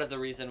was part of the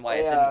reason why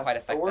it didn't quite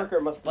affect them. A worker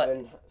must have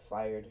been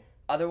fired.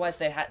 Otherwise,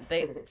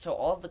 so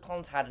all of the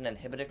clones had an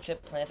inhibitor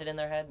chip planted in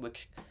their head,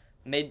 which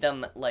made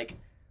them like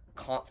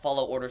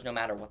follow orders no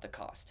matter what the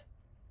cost.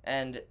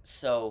 And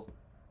so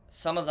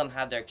some of them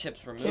had their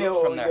chips removed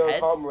from their heads.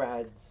 Kill your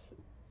comrades.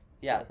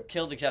 Yeah,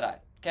 kill the Jedi.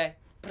 Okay,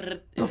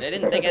 they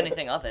didn't think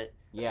anything of it.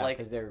 Yeah, like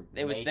because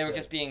they were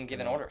just being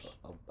given orders.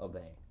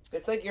 Obey.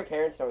 It's like your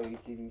parents telling you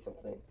to do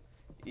something.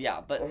 Yeah,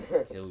 but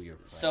kill your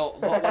friend. So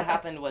what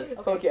happened was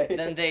okay.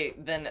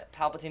 Then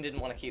Palpatine didn't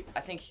want to keep.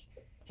 I think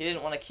he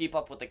didn't want to keep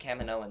up with the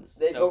Kaminoans.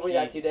 They told me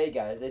that today,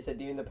 guys. They said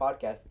during the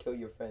podcast, kill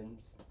your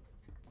friends.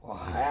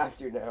 Why? I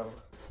asked you now.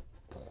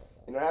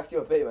 You don't have to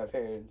obey my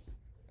parents.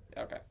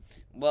 Okay.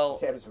 Well,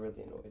 Sam's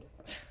really annoyed.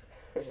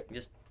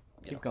 Just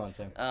keep going,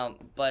 Sam.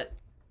 But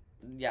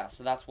yeah,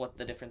 so that's what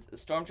the difference. The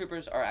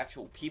stormtroopers are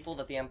actual people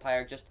that the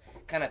Empire just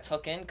kind of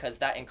took in because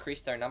that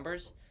increased their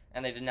numbers,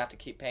 and they didn't have to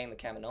keep paying the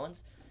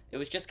Kaminoans. It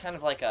was just kind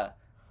of like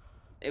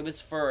it was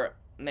for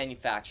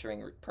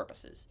manufacturing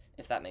purposes,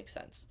 if that makes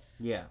sense.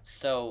 Yeah.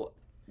 So,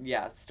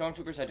 yeah,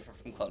 stormtroopers are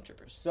different from clone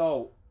troopers.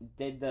 So,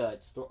 did the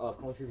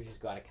clone troopers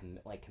just go out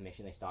of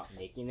commission? They stopped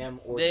making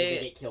them, or did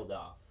they get killed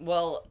off?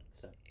 Well,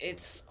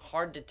 it's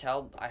hard to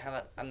tell.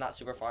 I'm not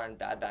super far in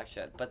Bad Batch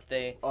yet, but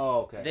they. Oh,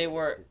 okay. They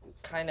were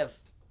kind of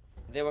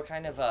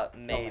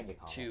made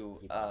to.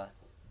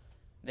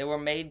 They were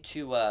made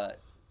to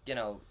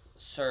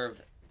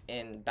serve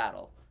in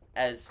battle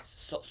as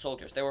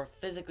soldiers. They were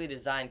physically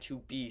designed to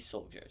be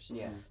soldiers.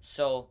 Yeah.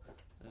 So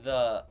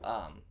that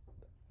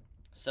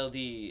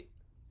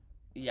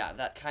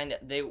kind of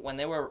when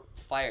they were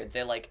fired,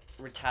 they like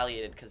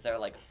retaliated because they're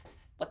like,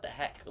 what the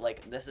heck?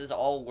 Like this is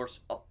all we're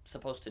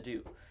supposed to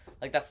do.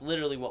 Like that's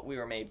literally what we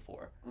were made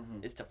for,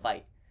 is to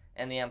fight.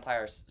 And the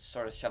Empire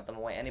sort of shoved them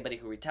away. Anybody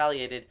who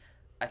retaliated,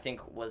 I think,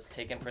 was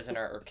taken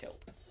prisoner or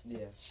killed.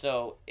 Yeah.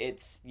 So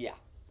it's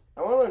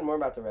I want to learn more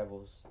about the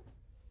Rebels.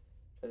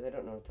 Because I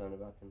don't know a ton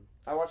about them.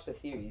 I watched the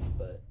series,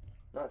 but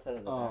not a ton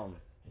of the back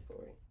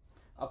story.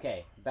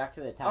 Okay, back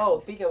to the attack. Oh,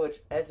 speaking of which,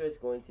 Ezra's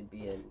going to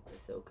be in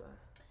Ahsoka.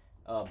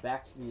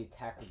 Back to the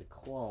Attack of the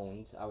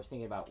Clones. I was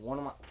thinking about one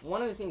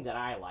of the scenes that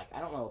I like. I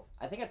don't know.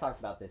 I think I talked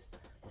about this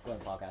before in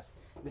the podcast.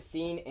 The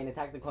scene in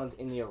Attack of the Clones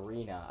in the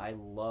arena. I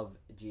love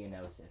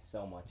Geonosis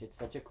so much. It's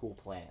such a cool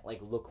planet, like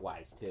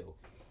look-wise too,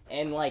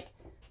 and like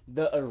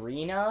the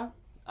arena.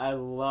 I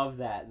love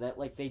that. That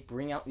like they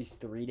bring out these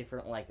 3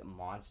 different like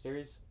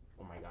monsters.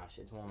 Oh my gosh,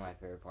 it's one of my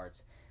favorite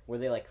parts where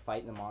they like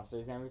fight the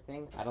monsters and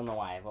everything. I don't know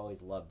why, I've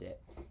always loved it.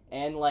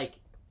 And like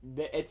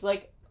it's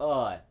like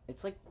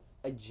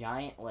a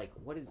giant like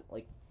what is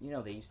like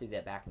they used to do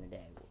that back in the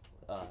day.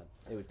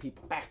 They would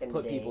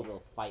put people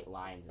to fight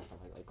lions and stuff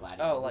like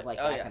gladiators. Like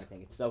that kind of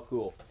thing. It's so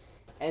cool.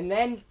 And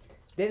then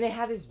they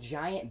have this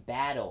giant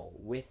battle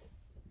with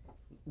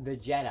the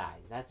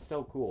Jedis. That's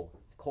so cool.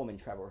 Coleman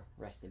Trevor,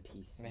 rest in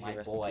peace.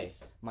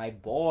 My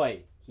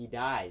boy, he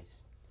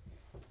dies.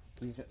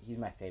 He's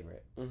my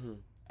favorite. Mm-hmm.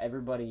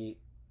 Everybody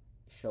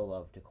show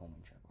love to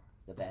Coleman Trevor,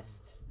 the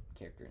best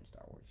character in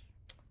Star Wars.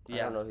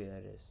 I don't know who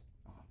that is.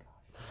 Oh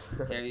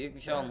my gosh. Yeah, you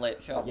can show him later.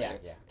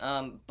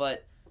 Yeah.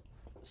 But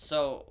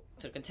so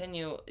to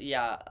continue,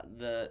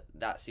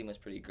 that scene was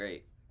pretty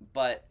great.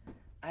 But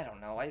I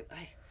don't know.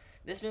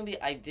 This movie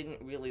I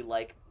didn't really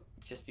like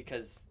just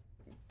because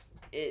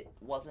it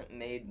wasn't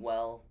made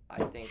well.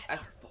 I think.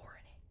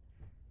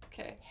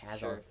 Okay,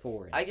 sure.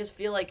 I just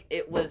feel like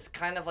it was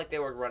kind of like they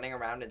were running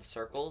around in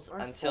circles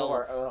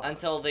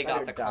until they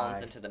got the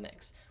clones into the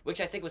mix,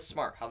 which I think was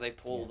smart. How they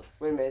pulled,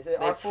 Wait a minute, is it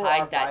they R4,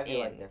 tied R5 that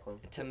you in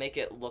like to make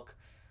it look.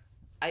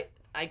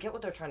 I get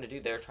what they're trying to do.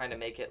 They're trying to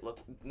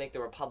make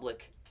the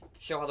Republic,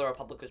 show how the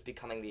Republic was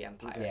becoming the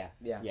Empire.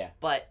 Yeah.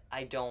 But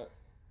I don't.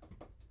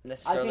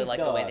 necessarily like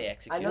the way they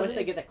execute. Once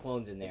they get the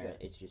clones in there,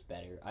 it's just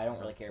better. I don't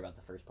really care about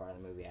the first part of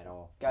the movie at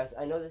all. Guys,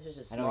 I know this is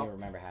a small... I don't even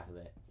remember half of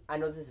it. I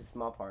know this is a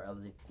small part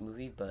of the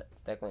movie, but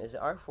Declan, is it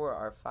R4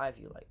 or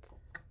R5 you like?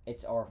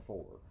 It's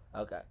R4.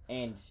 Okay.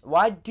 And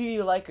why do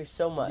you like her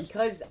so much?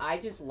 Because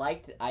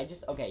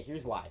okay,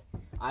 here's why.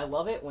 I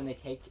love it when they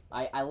take...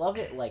 I love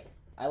it, like...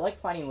 I like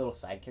finding little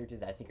side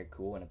characters that I think are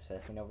cool and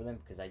obsessing over them,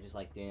 because I just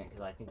like doing it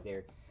because I think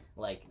they're...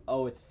 Like,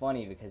 oh, it's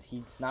funny because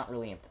he's not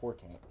really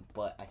important,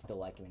 but I still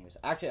like him anyways.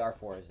 Actually,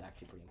 R4 is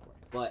actually pretty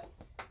important. But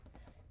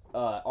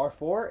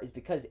R4 is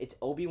because it's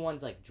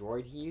Obi-Wan's, like,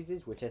 droid he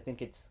uses, which I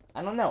think it's...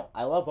 I don't know.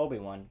 I love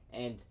Obi-Wan,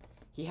 and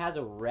he has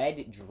a red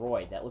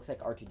droid that looks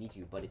like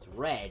R2-D2, but it's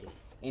red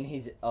in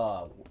his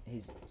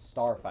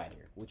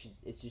starfighter, which is...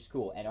 It's just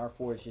cool. And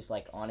R4 is just,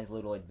 like, on his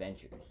little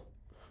adventures.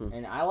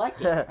 And I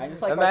like it. I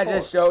just like Imagine R4.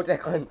 a show,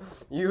 Declan.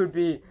 You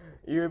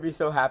would be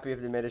so happy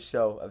if they made a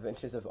show,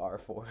 Adventures of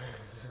R4.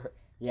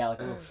 Yeah, like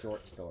a little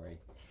short story.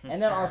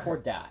 And then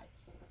R4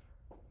 dies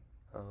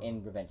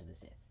in Revenge of the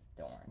Sith.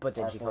 Don't worry. But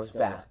then she comes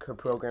back. Her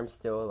program's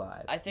still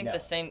alive. I think the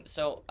same.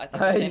 So I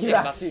think the same you thing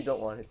actually don't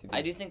want it to be.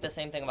 I do think the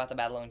same thing about the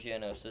battle on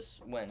Geonosis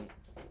when,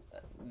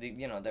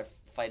 they're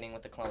fighting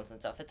with the clones and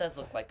stuff. It does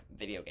look like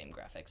video game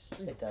graphics.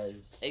 It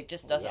does. It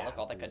just doesn't look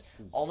all that good.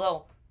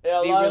 Although the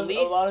release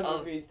a lot of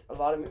movies,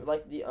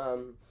 like the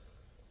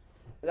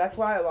that's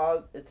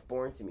why it's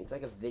boring to me. It's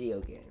like a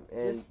video game,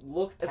 and Just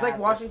look it's like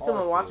watching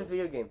someone watch a it.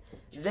 video game.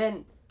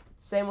 Then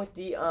same with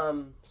the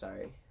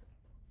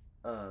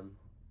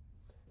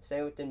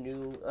same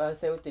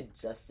with the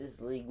Justice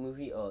League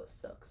movie. Oh, it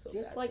sucks so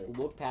Just badly. like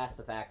look past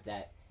the fact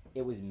that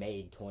it was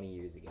made 20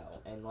 years ago,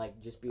 and like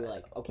just be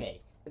like,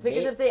 okay. It's like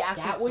as if they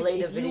actually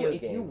played a video game.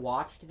 If you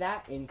watched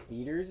that in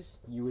theaters,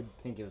 you would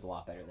think it was a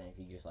lot better than if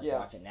you just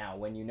watch it now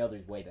when you know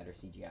there's way better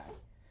CGI.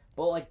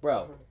 But like,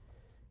 bro,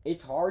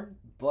 it's hard,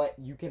 but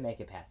you can make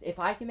it past. If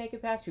I can make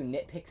it past, who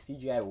nitpicks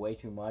CGI way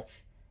too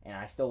much, and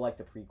I still like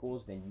the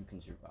prequels, then you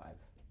can survive.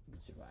 You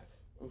can survive.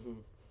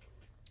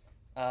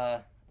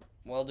 Mm-hmm.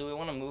 Well, do we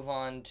want to move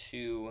on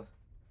to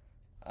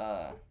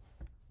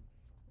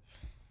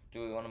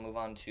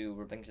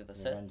Revenge of the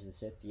Sith? Revenge of the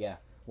Sith, yeah.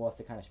 We'll have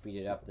to kind of speed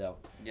it up, though.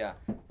 Yeah.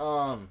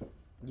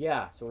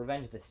 Yeah, so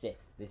Revenge of the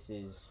Sith. This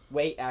is...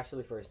 Wait,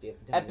 actually, first, you have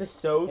to tell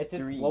Episode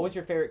 3. What was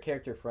your favorite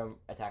character from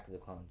Attack of the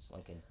Clones,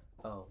 Lincoln?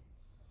 Oh.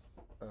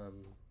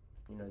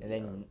 And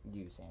then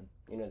you, Sam.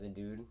 You know the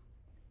dude?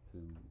 Who?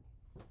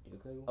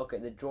 Okay,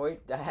 the droid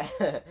that...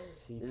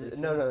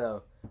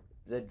 No.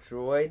 The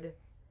droid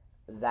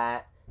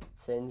that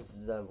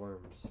sends the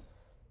worms.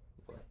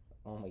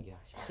 Oh my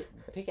gosh.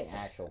 Pick an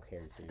actual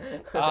character.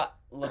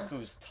 Look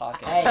who's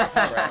talking. Hey,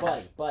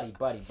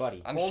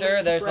 buddy. I'm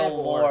sure there's a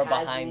lore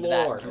behind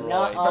that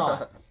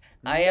droid.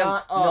 I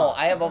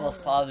am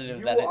almost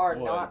positive that it would. You are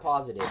not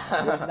positive.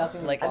 There's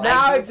nothing like that.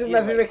 Now it's just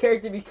my favorite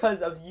character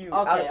because of you.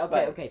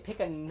 Okay. Pick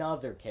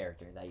another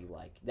character that you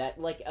like. That,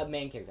 like, a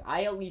main character.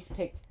 I at least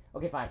picked...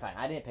 Okay, fine.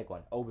 I didn't pick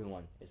one.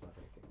 Obi-Wan is my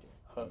favorite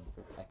character.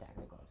 Attack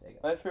of the Clones. There you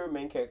go. My favorite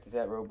main character is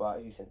that robot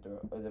who sent the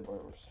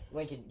worms.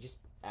 Lincoln, just...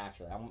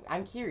 Actually,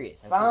 I'm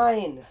curious.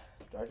 Fine.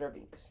 Jar Jar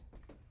Binks.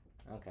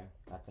 Okay,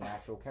 that's an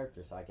actual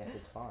character, so I guess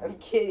it's fine. I'm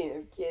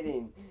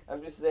kidding.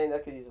 I'm just saying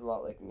that because he's a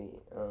lot like me.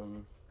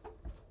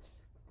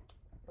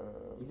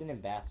 He's an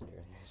ambassador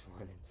in this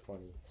one. It's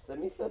funny.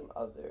 Send me some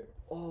other.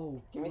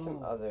 Oh, give me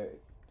some other.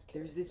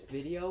 There's this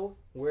video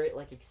where it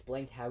like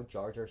explains how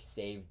Jar Jar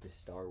saved the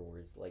Star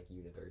Wars like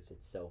universe.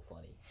 It's so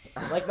funny.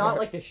 Like not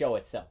like the show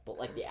itself, but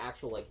like the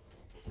actual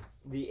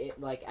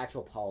like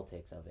actual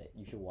politics of it.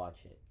 You should watch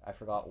it. I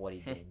forgot what he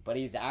did, but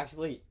he's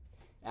actually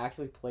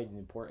played an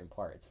important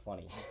part. It's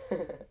funny.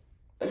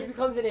 He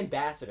becomes an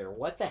ambassador.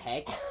 What the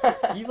heck?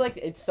 He's like,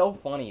 it's so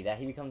funny that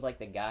he becomes like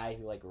the guy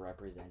who like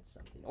represents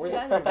something. Or is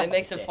that? They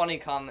make a funny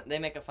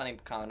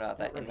comment about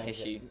that in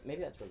Hishi.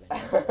 Maybe that's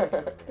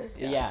Revenge.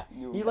 Yeah.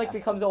 He like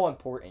becomes all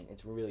important.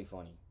 It's really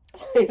funny.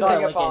 He's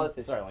Sorry, like a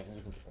politician. Sorry, Lincoln,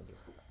 you can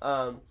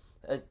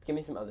continue. Give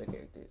me some other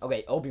characters.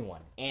 Okay,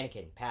 Obi-Wan,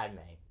 Anakin, Padme,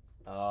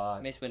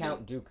 Mace Windu.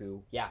 Count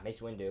Dooku. Yeah, Mace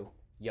Windu.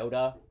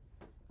 Yoda.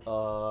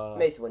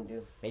 Mace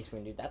Windu. Mace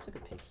Windu. That's a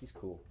good pick. He's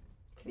cool.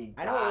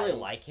 I don't really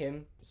like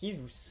him. He's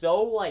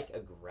so like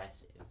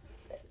aggressive.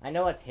 I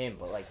know that's him,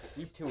 but like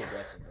he's too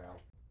aggressive, bro.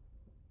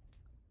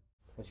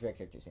 What's your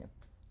favorite character,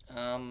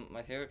 Sam?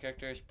 My favorite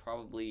character is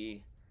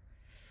probably,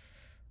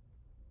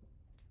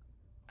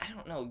 I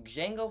don't know.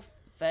 Jango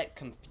Fett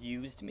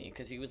confused me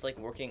because he was like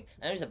working.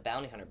 I know he's a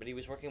bounty hunter, but he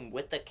was working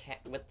with the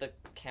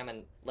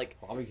Kamen. Like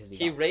probably because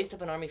he raised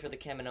up an army for the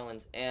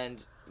Kaminoans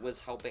and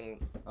was helping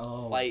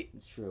fight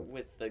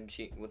with the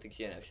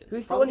Geonosians.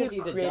 Who's the one who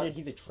created?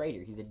 He's a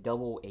traitor. He's a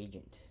double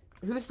agent.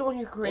 Who's the one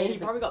who created? And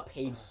he probably got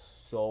paid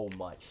so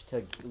much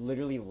to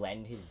literally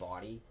lend his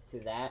body to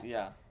that.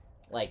 Yeah.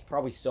 Like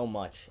probably so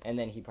much, and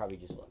then he probably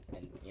just looked,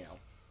 and you know,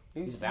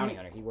 he's a bounty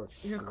hunter. He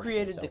works. Who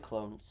created the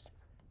clones?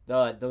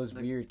 Those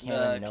weird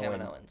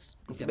Kaminoans.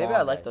 Maybe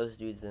I like those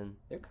dudes then.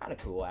 They're kind of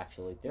cool,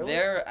 actually.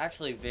 They're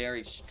actually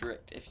very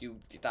strict. If you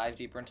dive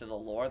deeper into the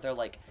lore,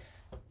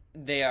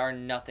 they are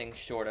nothing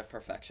short of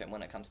perfection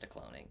when it comes to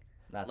cloning.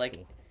 That's like,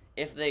 cool.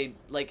 if they,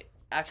 like,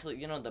 actually,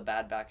 you know the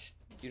Bad Batch,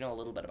 you know a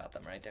little bit about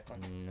them, right,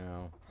 Declan?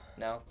 No.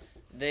 No?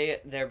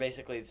 They're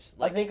basically,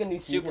 like, I think a new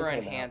season super came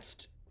out.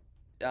 enhanced,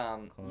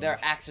 they're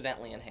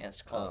accidentally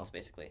enhanced clones,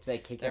 basically. So they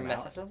kicked They're them out or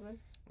mess-ups. something?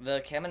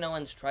 The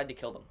Kaminoans tried to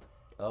kill them.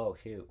 Oh,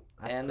 shoot.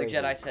 That's And crazy.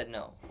 the Jedi said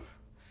no.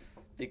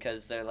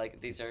 Because they're like,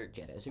 these are,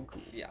 Jedis are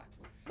cool. yeah,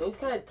 Those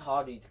kind of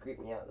tawdies creep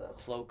me out though.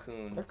 Plo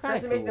Koon. They're Trying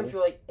kind to of make them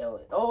feel like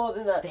alien. Oh,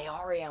 then that. They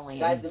are aliens.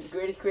 Guys,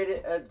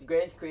 the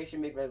greatest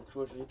creation made by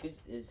George Lucas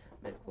is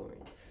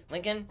midichlorians.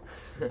 Lincoln,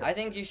 I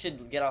think you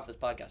should get off this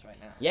podcast right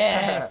now.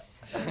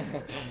 Yes!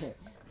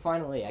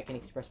 Finally, I can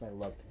express my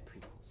love for the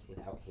prequels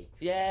without hatred.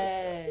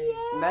 Yay!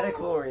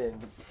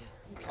 Midichlorians.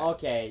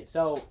 Okay,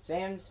 so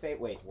Sam's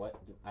favorite. Wait, what?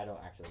 I don't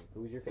actually.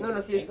 Who's your favorite?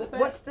 No, seriously. Jango Fett?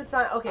 What's the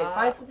sign? Okay,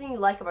 find something you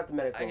like about the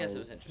midichlorians. I guess it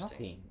was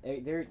interesting.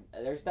 Nothing.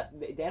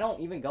 They don't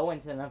even go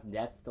into enough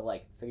depth to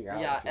like figure out.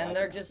 Yeah, what you and like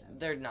they're about just, them.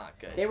 they're not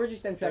good. They were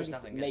just them trying There's to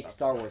nothing good make about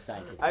Star them. Wars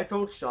scientific. I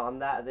told Sean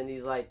that, and then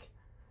he's like,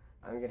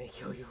 "I'm gonna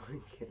kill you,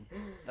 Lincoln."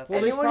 That's-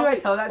 Well, there's Anyone who I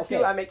probably- tell that okay.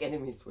 to, I make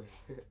enemies with.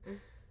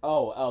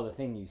 Oh, the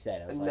thing you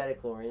said. I was And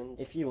like, midichlorians.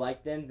 if you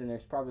like them, then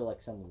there's probably like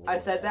some. I lore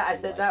said that. I you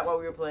said like that them. while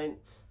we were playing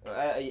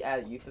at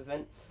a youth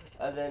event.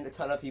 And then a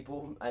ton of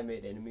people I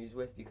made enemies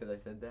with because I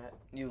said that.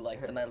 You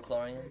like the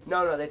Midichlorians?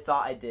 No, they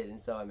thought I did, and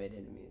so I made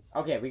enemies.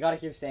 Okay, we gotta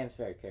hear Sam's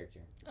favorite character.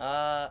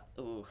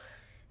 Ooh,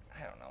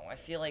 I don't know. I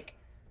feel like,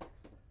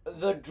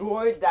 The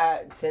droid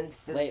that since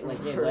the Wait,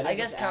 like, yeah, let I him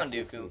guess just Count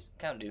actually Dooku. serious.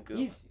 Count Dooku.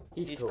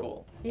 He's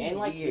cool. He's And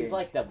like weird. he's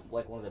like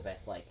one of the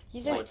best like.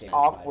 He's an Lightsaber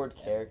awkward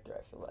fighters character.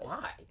 I feel like. ever.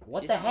 Why?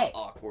 What He's the not heck?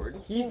 awkward.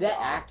 He's that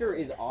actor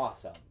is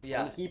awesome.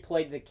 Yeah. And he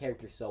played the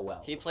character so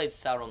well. He played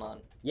Sauron.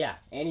 Yeah,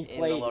 and he In the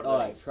played Lord of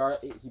the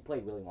Rings. he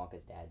played Willy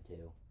Wonka's dad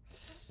too.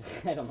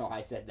 I don't know why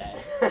I said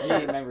that.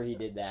 You remember he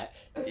did that.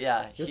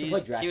 Yeah, He also he played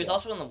was Dracula.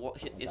 also in the war,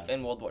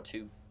 in World War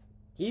II.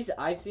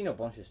 I've seen a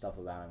bunch of stuff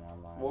about him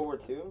online. World War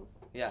II.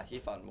 Yeah, he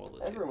fought in World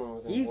War II. Everyone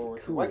was in He's World War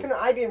II. cool. Why couldn't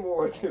I be in World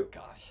War II?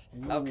 Gosh.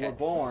 You Okay. were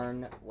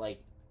born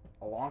like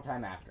a long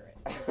time after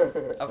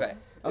it. Okay.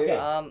 Okay.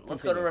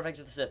 Let's go to continue. Revenge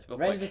of the Sith. Real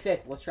Revenge of quick. the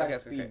Sith. Let's try Okay, to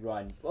speed okay.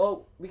 run.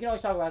 Well, we can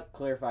always talk about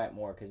clarify it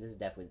more because this is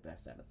definitely the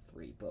best out of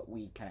 3. But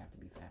we kind of have to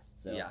be fast.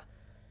 So Yeah.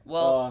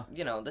 Well,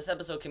 this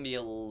episode can be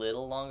a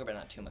little longer, but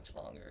not too much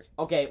longer.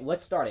 Okay,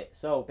 let's start it.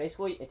 So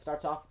basically, it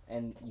starts off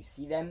and you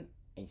see them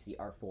and you see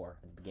R4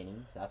 at the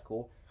beginning. So that's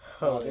cool.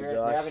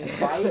 They're having a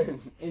fight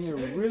and they're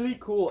really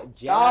cool.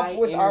 Stop Jedi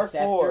with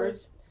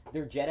interceptors.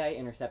 They're Jedi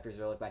interceptors.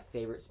 They're like my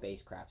favorite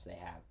spacecrafts they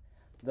have.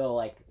 The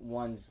like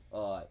ones.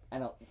 I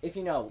don't. If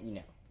you know, you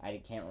know. I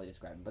can't really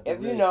describe them, but they're If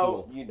really you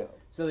know, cool. you know.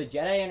 So the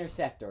Jedi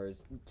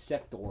interceptors,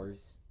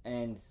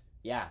 and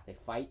yeah, they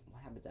fight.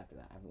 What happens after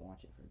that? I haven't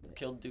watched it for a bit.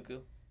 Killed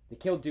Dooku. They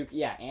kill Dooku.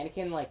 Yeah,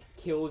 Anakin like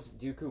kills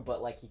Dooku,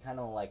 but like he kind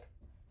of like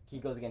he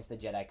goes against the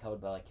Jedi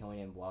code by like killing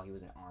him while he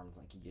wasn't armed.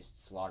 Like he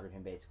just slaughtered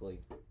him basically.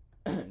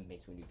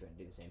 Makes me try to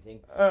do the same thing.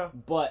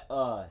 But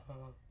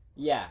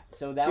yeah.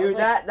 So that Dude, was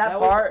like, that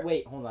was, part-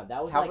 Wait, hold on.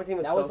 That was Palpatine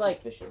like was so like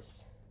suspicious.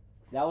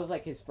 that was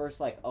like his first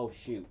like oh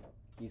shoot.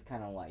 He's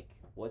kind of like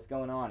what's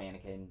going on,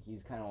 Anakin?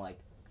 He's kind of like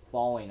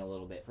falling a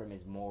little bit from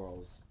his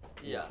morals.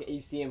 Yeah.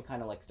 You see him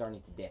kind of like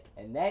starting to dip,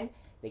 and then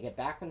they get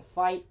back from the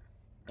fight,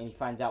 and he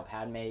finds out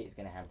Padme is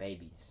gonna have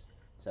babies.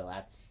 So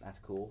that's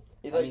cool.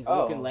 He's That like, means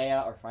oh. Luke and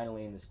Leia are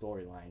finally in the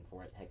storyline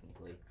for it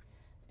technically,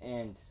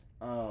 and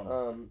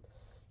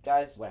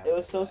Guys, What it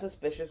was happened so after that?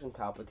 suspicious when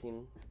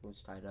Palpatine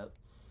was tied up.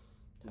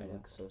 Tied It up?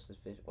 looked so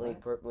suspicious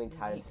when he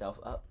tied himself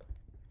up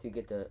to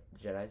get the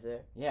Jedi's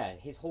there. yeah,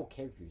 his whole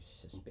character is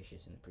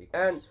suspicious in the prequels.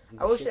 And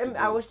He's I a wish shifty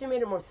I dude. wish they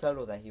made it more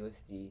subtle that he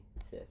was the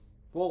Sith.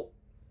 Well,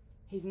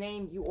 his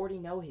name, you already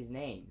know his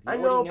name. You I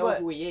already know, know but-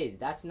 who he is.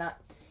 That's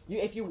not you.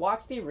 If you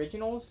watch the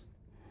originals,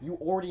 you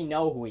already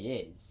know who he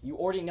is. You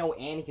already know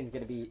Anakin's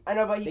gonna be. I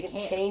know, but he They can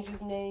can't- change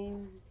his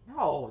name.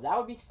 No, that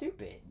would be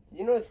stupid.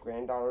 You know his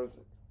granddaughter's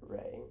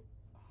Rey.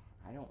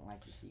 I don't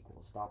like the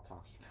sequel. Stop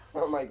talking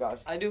about. Oh my gosh.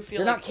 I do feel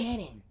They're like not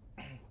canon.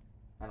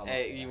 I don't know.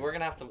 Hey, we're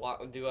gonna have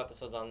to do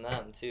episodes on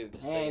them too,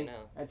 just so you And know.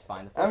 that's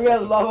fine. The I'm Force gonna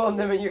Awakens love is on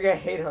them cool. and you're gonna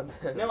hate on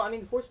them. No, I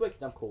mean the Force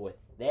Awakens I'm cool with.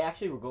 They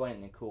actually were going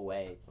in a cool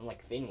way. And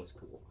like Finn was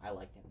cool. I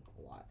liked him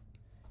a lot.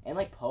 And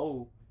like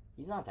Poe,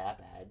 he's not that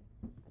bad.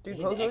 Dude,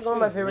 His Poe's like one of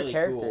my X-Wing's favorite really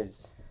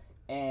characters.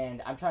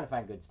 And I'm trying to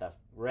find good stuff.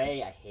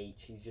 Rey, I hate.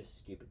 She's just a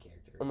stupid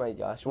character. Oh my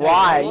gosh. No,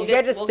 Why? We'll You get-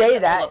 can't just we'll say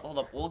get- that. Hold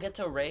up. We'll get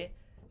to Rey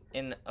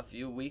in a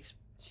few weeks,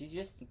 She's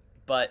just.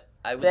 but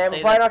I would Sam, say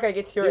we're probably that. not gonna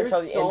get to her there's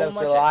until the so end of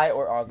much- July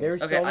or August.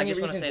 There's Okay, so I many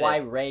just wanna reasons say why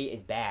this. Rey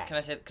is bad. Can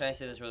I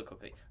say this really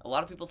quickly? A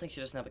lot of people think she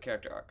doesn't have a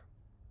character arc.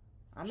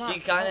 I'm not. she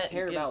I kinda don't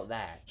care gives- about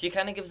that. She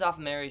kind of gives off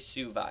Mary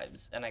Sue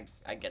vibes, and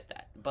I get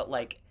that. But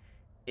like,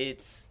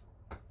 it's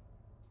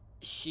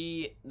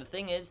the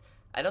thing is,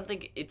 I don't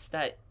think it's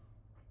that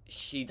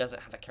she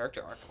doesn't have a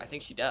character arc. I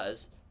think she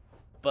does,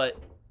 but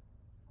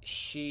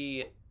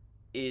she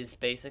is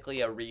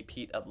basically a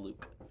repeat of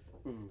Luke.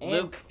 And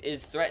Luke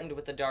is threatened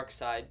with the dark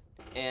side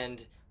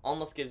and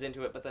almost gives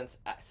into it, but then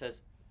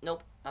says,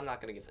 "Nope, I'm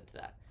not going to give into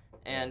that,"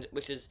 and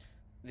which is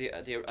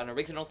an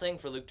original thing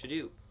for Luke to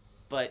do,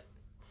 but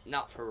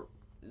not for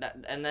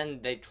and then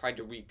they tried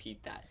to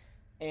repeat that.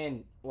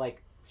 And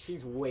like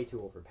she's way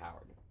too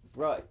overpowered,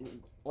 bro.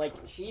 Like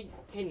she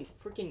can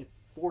freaking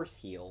force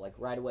heal like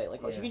right away.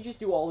 Like she can just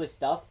do all this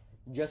stuff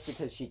just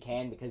because she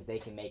can, because they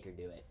can make her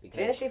do it. Because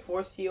didn't she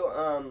force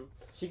heal?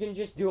 She can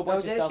just do a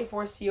bunch of stuff. Didn't she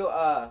force heal?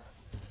 A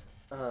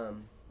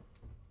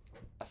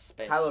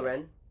space. Kylo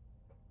Ren.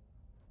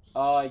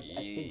 I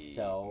think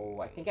so.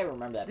 I think I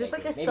remember that. There's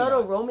like a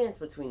subtle romance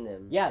between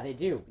them. Yeah, they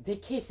do. They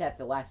kiss at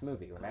the last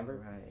movie. Remember?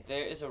 Right.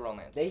 There is a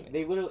romance. They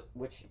literally,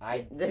 which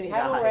Then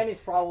Kylo Ren is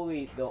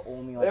probably the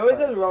only. Like, there was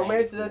a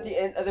romance at the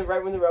end, and then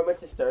right when the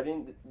romance is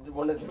starting,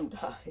 one of them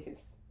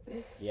dies.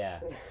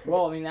 Yeah.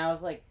 Well, I mean, that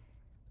was like,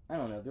 I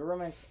don't know, the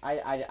romance.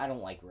 I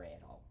don't like Rey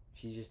at all.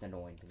 She's just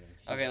annoying to me.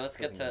 Okay, let's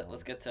get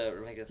to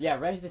Revenge of the Sith. Yeah,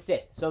 Revenge of the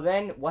Sith. So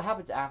then, what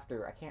happens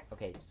after? I can't.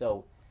 Okay,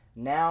 so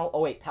now,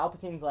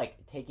 Palpatine's like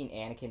taking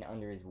Anakin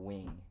under his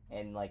wing,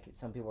 and like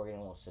some people are getting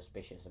a little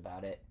suspicious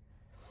about it.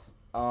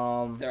 They're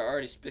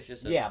already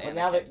suspicious of Anakin. But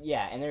now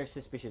and they're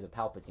suspicious of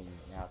Palpatine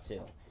now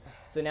too.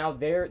 So now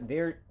they're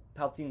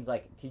Palpatine's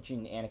like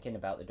teaching Anakin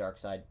about the dark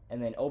side,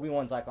 and then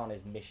Obi-Wan's like on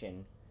his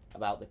mission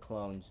about the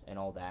clones and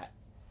all that.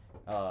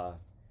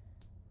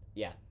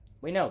 Yeah.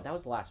 Wait, no, that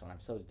was the last one. I'm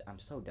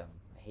so dumb.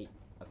 I hate.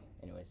 Okay.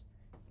 Anyways,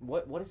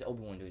 what is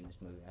Obi-Wan doing in this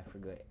movie? I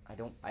forget. I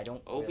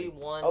don't.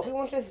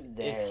 Obi-Wan's just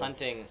there. Is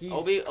hunting.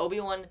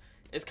 Obi-Wan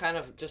is kind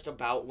of just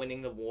about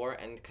winning the war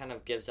and kind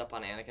of gives up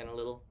on Anakin a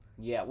little.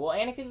 Yeah. Well,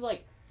 Anakin's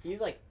like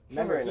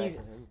remember he's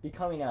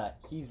becoming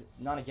he's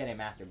not a Jedi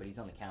Master, but he's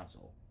on the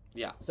Council.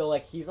 Yeah. So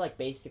like he's like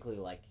basically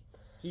like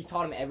he's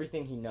taught him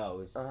everything he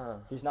knows.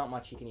 There's not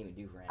much he can even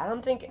do for Anakin. I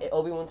don't think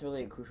Obi-Wan's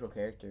really a crucial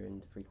character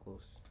in the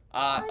prequels.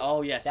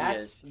 Oh yes,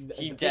 that's he is.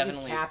 He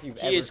definitely cap you've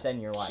ever said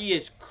in your life. He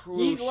is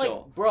crucial. He's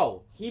like,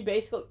 bro. He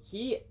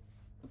basically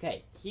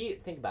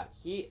think about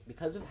it.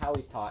 Because of how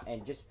he's taught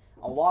and just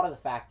a lot of the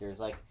factors,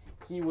 like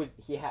he was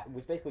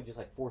basically just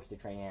like forced to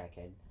train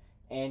Anakin,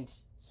 and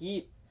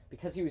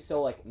because he was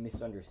so like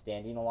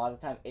misunderstanding a lot of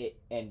the time,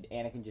 and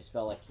Anakin just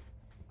felt like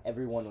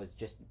everyone was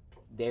just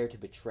there to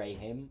betray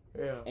him.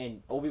 Yeah.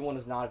 And Obi-Wan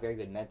was not a very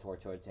good mentor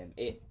towards him.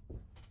 It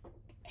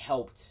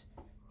helped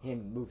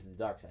him move to the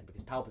dark side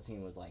because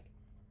Palpatine was like,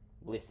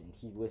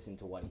 he listened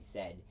to what he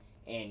said,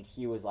 and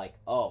he was like,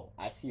 oh,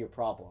 I see your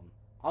problem,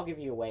 I'll give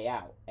you a way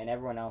out. And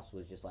everyone else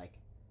was just like,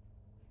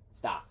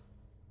 stop,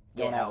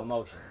 don't have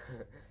emotions.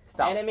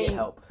 Stop, and I mean, get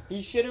help.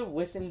 He should have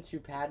listened to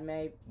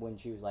Padme when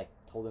she was like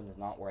told him to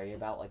not worry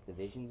about like the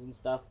visions and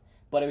stuff,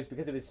 but it was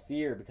because of his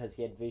fear, because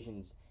he had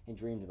visions and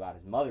dreams about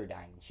his mother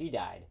dying and she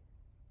died.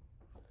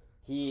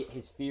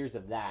 His fears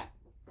of that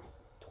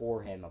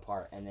tore him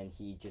apart, and then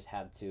he just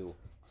had to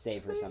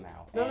save her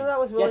somehow. No, that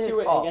was really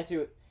his fault.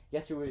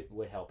 Guess who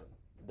would help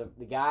him?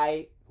 The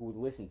guy who would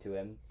listen to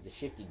him, the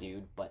shifty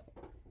dude, but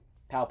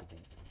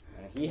Palpatine.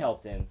 And he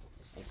helped him,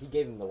 and he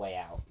gave him the way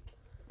out.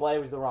 But it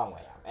was the wrong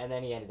way out, and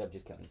then he ended up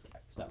just killing him.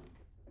 So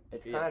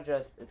it's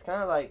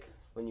kind of like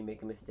when you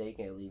make a mistake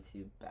and it leads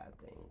to bad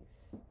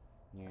things.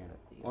 Yeah.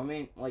 Well, I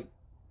mean, like,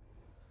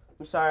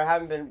 I'm sorry, I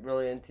haven't been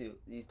really into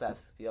these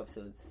past few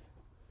episodes.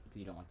 Because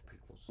you don't like the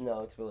prequels.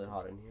 No, it's really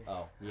hot in here.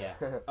 Oh, yeah.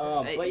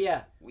 But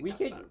yeah, we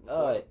could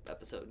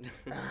episode.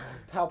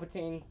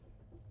 Palpatine,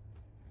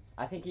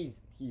 I think he's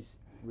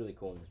really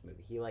cool in this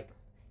movie. He like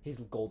his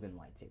golden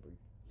lightsaber.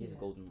 He has a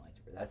golden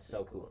lightsaber. That's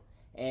so cool.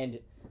 And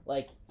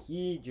like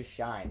he just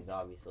shines.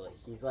 Obviously,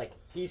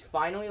 he's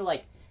finally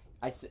like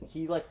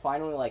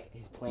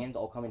his plans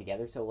all coming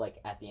together. So like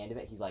at the end of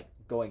it, he's like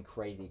going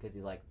crazy because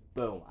he's like,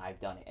 boom,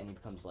 I've done it, and he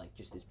becomes like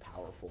just this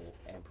powerful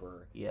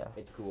emperor. Yeah,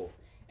 it's cool.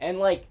 And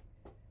like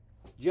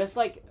just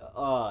like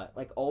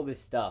all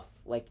this stuff,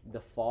 like the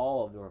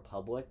fall of the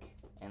Republic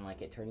and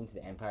like it turning to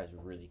the Empire is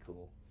really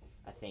cool.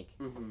 I think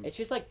it's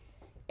just like,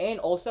 and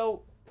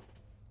also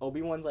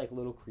Obi-Wan's like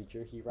little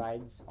creature he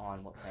rides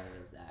on. What planet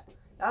is that?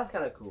 That's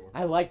kind of cool.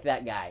 I like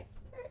that guy.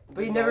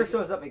 But he never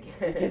shows up again.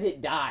 Because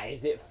it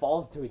dies. It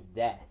falls to its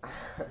death.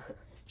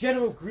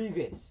 General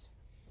Grievous.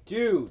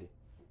 Dude,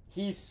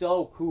 he's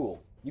so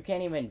cool. You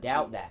can't even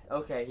doubt that.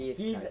 Okay,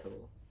 he's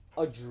cool.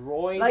 A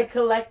droid. Like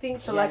collecting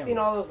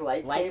all those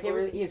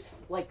lightsabers. He has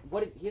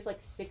he has like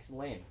 6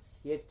 limbs.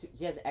 He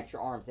has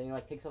extra arms, and he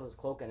like takes off his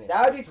cloak and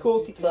that would be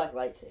cool to collect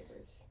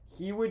lightsabers.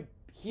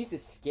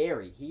 He's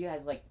scary. He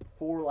has like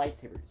 4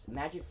 lightsabers.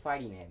 Imagine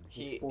fighting him.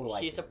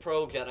 He's a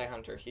pro Jedi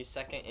hunter. He's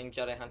second in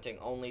Jedi hunting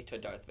only to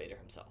Darth Vader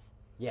himself.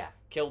 Yeah.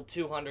 Killed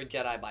 200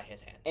 Jedi by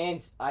his hand.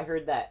 And I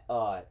heard that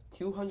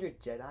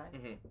 200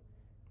 Jedi?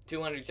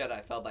 200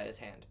 Jedi fell by his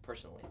hand,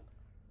 personally.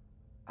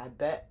 I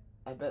bet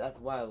that's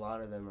why a lot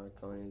of them are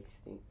going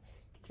extinct.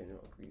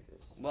 General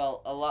Grievous.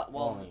 Well, a lot.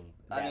 Well,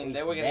 I mean,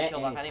 they were getting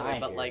killed off anyway,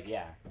 but like,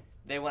 yeah.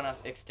 They went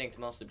extinct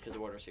mostly because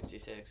of Order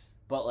 66.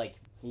 But like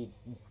I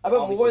bet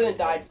more than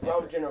died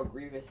from General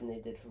Grievous than they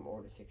did from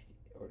Order 60.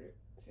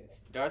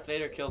 Darth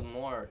Vader killed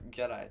more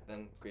Jedi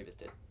than Grievous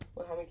did.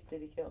 Well, how many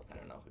did he kill? I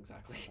don't know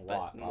exactly, a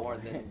lot, more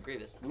than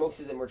Grievous. Most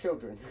of them were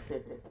children.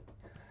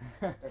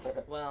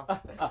 Well,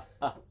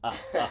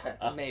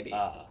 maybe.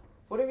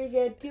 What are we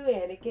gonna do,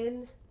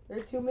 Anakin? There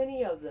are too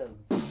many of them.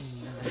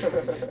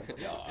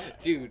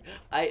 Dude,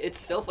 it's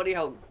so funny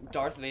how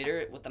Darth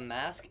Vader with the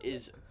mask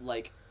is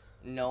like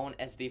known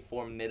as the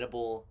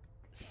formidable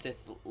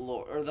Sith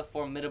Lord or the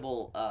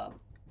formidable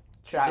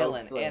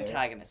villain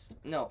antagonist.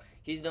 No,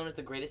 he's known as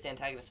the greatest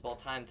antagonist of all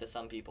time to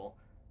some people,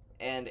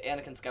 and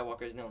Anakin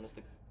Skywalker is known as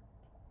the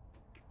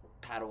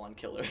Padawan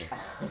killer.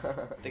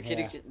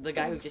 The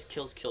guy who just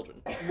kills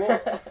children.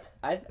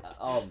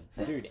 Well,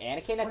 dude,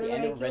 Anakin at the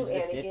end of Revenge of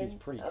the Sith is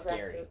pretty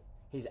scary.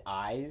 His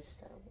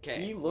eyes.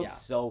 He looks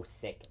so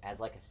sick as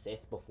like a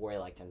Sith before he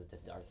like turns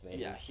into Darth Vader.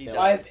 Yeah, he does.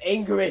 I have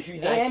anger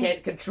issues. I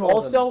can't control them.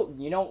 Also,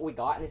 you know what we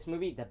got in this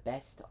movie? The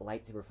best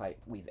lightsaber fight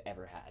we've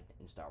ever had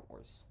in Star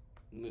Wars.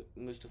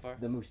 Mustafar?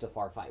 The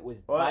Mustafar fight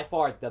was by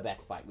far the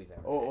best fight we've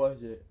ever had. What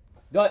was it?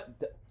 The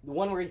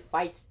one where he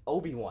fights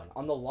Obi-Wan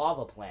on the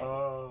lava planet.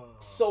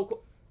 So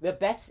cool. The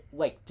best,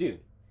 like, dude,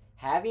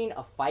 having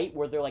a fight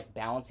where they're like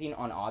balancing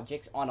on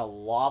objects on a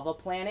lava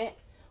planet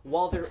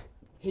while they're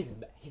his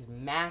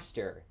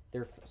master,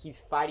 he's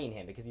fighting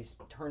him because he's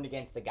turned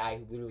against the guy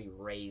who literally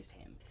raised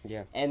him.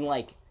 Yeah. And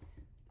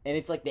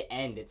it's like the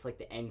end. It's like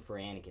the end for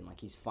Anakin. Like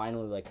he's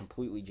finally like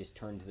completely just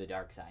turned to the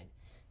dark side.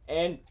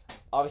 And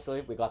obviously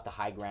we got the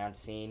high ground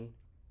scene,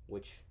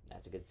 which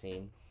that's a good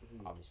scene.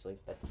 Obviously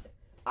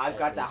I've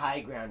got the high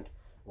ground.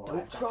 Well,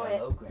 don't try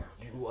it. Low ground.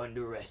 You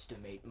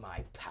underestimate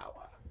my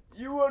power.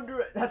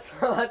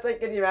 That's like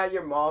getting mad at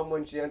your mom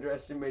when she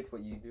underestimates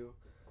what you do.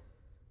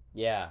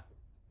 Yeah.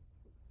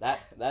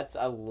 That's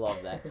I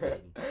love that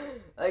scene.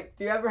 Like,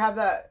 do you ever have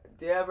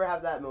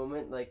that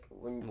moment like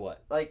when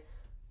what? Like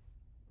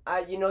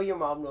you know your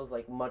mom knows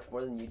like much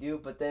more than you do,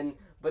 but then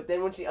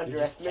when she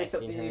underestimates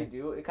something you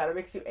do, it kind of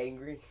makes you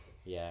angry.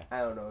 Yeah. I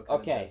don't know.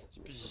 Okay.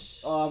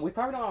 We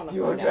probably don't have enough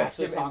time to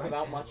actually talk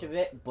about much of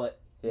it, but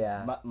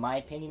yeah, my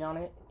opinion on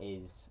it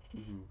is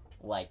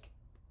like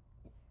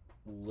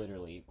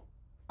literally,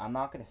 I'm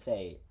not gonna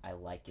say I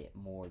like it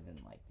more than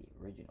like the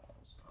originals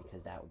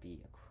because that would be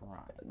a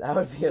crime. That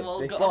would be a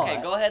big.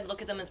 Go ahead.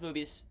 Look at them as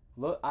movies.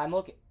 I'm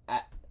looking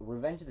at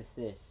Revenge of the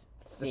Sith.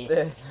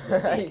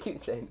 You keep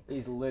saying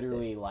is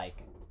literally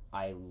like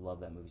I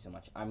love that movie so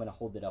much. I'm gonna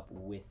hold it up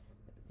with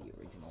the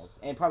originals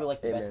and probably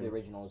like the best of the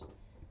originals.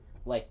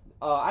 Like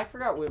I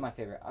forgot what my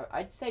favorite.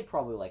 I'd say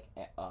probably like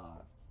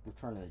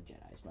Return of the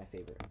Jedi is my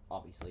favorite,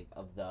 obviously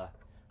of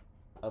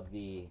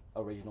the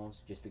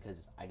originals, just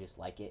because I just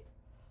like it.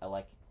 I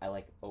like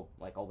all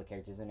the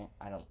characters in it.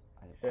 I don't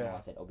know I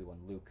said Obi-Wan,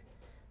 Luke,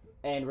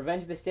 and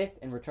Revenge of the Sith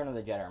and Return of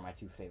the Jedi are my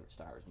two favorite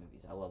Star Wars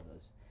movies. I love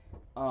those.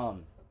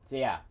 So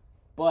yeah,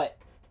 but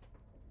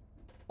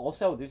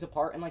also there's a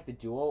part in like the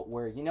duel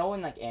where you know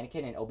when like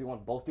Anakin and Obi-Wan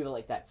both do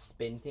like that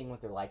spin thing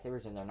with their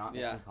lightsabers and they're not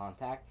making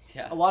contact.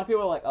 Yeah. A lot of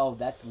people are like, oh,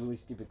 that's really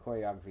stupid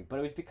choreography, but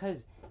it was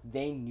because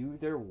they knew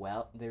their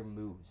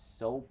moves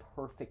so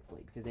perfectly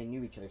because they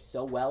knew each other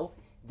so well.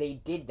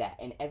 They did that,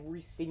 and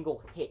every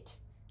single hit,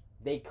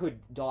 they could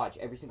dodge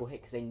every single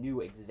hit because they knew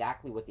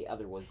exactly what the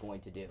other was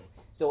going to do.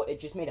 So it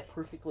just made a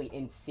perfectly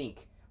in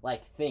sync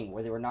like thing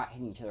where they were not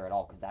hitting each other at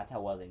all because that's how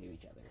well they knew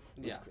each other.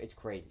 It's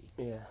crazy.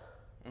 Yeah.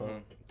 Mm-hmm.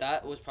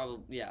 That was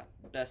probably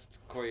best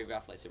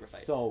choreographed lightsaber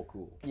fight. So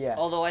cool. Yeah.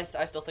 Although I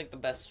still think the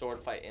best sword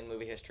fight in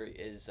movie history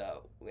is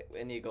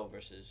Inigo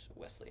versus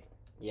Wesley.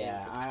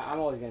 Yeah, I'm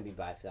always gonna be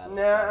biased. I'm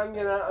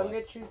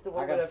gonna choose the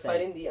one where they're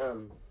fighting the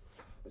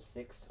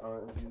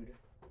 6-armed dude.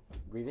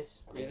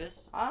 Grievous.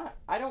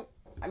 I don't.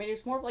 I mean, it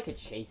was more of like a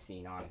chase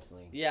scene,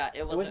 honestly. Yeah,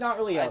 it was. It was not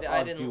really a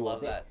I didn't duel.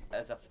 love that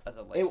as a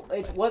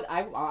lightsaber fight.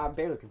 I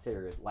barely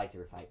consider it a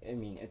lightsaber fight. I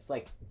mean, it's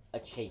like a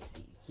chase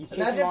scene. He's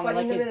Imagine chasing on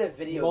fighting like him his in a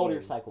video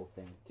motorcycle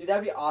thing. Dude,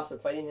 that'd be awesome.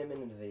 Fighting him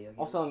in a video game.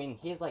 Also, I mean,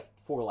 he has like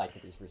 4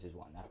 lightsabers versus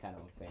 1. That's kind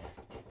of unfair.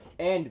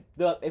 And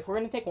if we're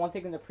gonna take one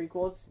thing in the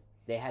prequels,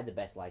 they had the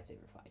best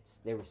lightsaber fights.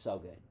 They were so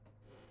good.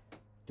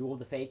 Duel of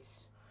the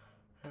Fates.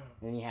 And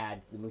then you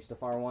had the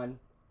Mustafar one.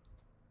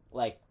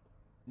 Like,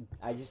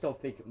 I just don't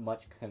think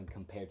much can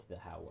compare to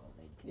how well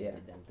they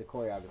did them. The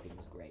choreography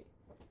was great.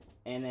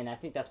 And then I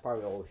think that's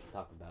probably all we should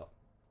talk about.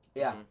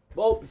 Yeah. Mm-hmm.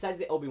 Well, besides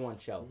the Obi-Wan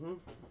show. Mm-hmm.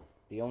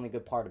 The only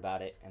good part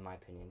about it, in my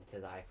opinion,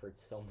 because I've heard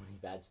so many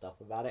bad stuff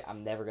about it,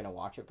 I'm never going to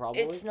watch it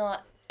probably. It's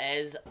not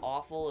as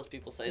awful as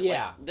people say.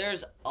 Yeah. Like,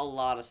 there's a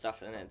lot of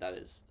stuff in it that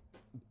is...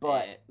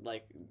 But...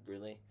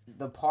 really?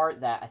 The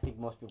part that I think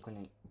most people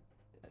couldn't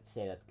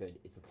say that's good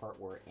is the part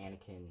where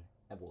Anakin,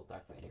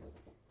 Darth Vader,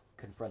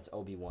 confronts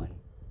Obi-Wan.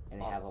 And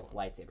they have a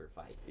lightsaber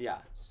fight. Yeah.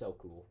 So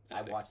cool.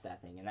 Epic. I watched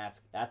that thing, and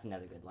that's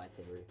another good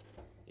lightsaber.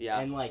 Yeah.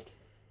 And, like,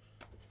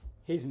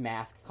 his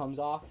mask comes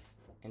off,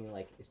 and he,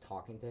 like, is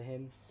talking to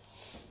him.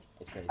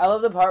 It's crazy. I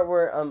love the part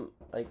where,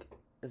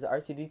 is it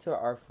R2-D2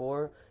 or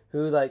R4?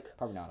 Who, like...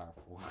 Probably not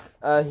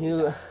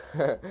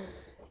R4.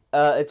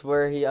 It's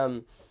where he,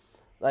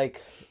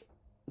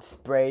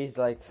 sprays,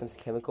 like, some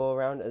chemical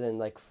around, and then,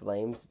 like,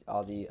 flames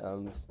all the,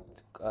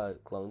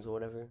 clones or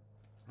whatever.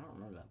 I don't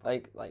remember that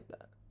part. Like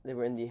that. They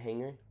were in the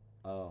hangar.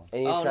 Oh.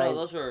 And no,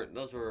 those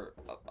were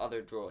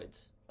other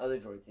droids. Other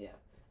droids, yeah.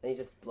 And he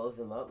just blows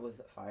them up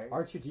with fire.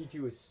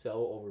 R2-D2 is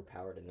so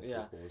overpowered in the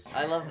prequels.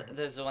 I love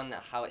there's one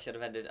how it should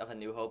have ended of A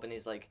New Hope, and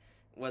he's like,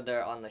 when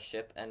they're on the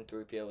ship and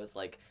 3PO is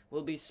like,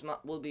 we'll be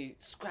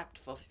scrapped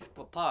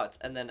for parts,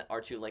 and then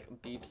R2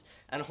 like beeps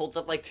and holds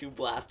up like 2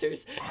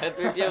 blasters, and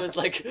 3PO is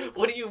like,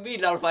 what do you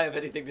mean? Not if I have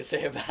anything to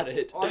say about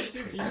it.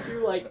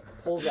 R2D2 like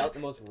pulls out the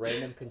most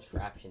random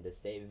contraption to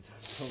save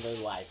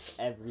their lives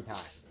every time.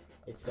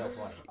 It's so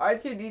funny.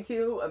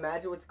 R2D2,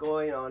 imagine what's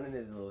going on in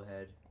his little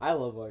head. I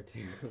love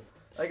R2.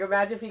 Like,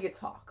 imagine if he could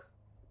talk.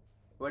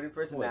 What his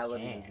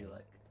personality Well, would be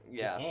like.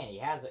 Yeah.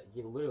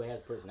 He literally has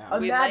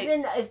personality.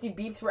 Imagine if the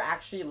beeps were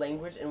actually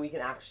language and we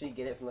can actually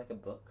get it from, like, a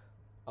book.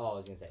 Oh, I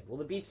was gonna say. Well,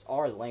 the beeps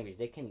are the language.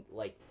 They can,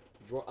 like,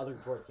 other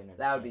droids can understand.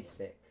 That would be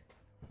sick.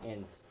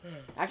 And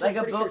actually,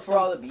 like a book for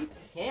all the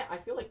beeps. I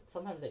feel like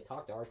sometimes they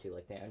talk to R2,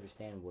 like, they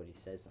understand what he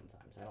says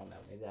sometimes. I don't know.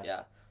 Maybe that's...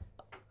 Yeah.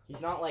 He's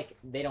not like,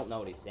 they don't know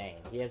what he's saying.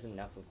 He has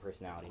enough of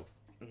personality.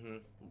 Mm-hmm.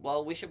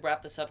 Well, we should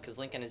wrap this up because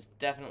Lincoln is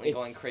definitely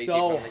going crazy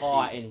so from the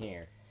hot heat. in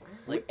here.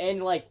 Like,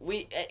 and like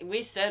we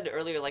said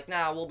earlier, like,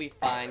 nah, we'll be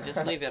fine.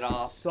 Just leave it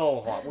off.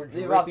 So hot. We're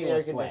leave off the dripping air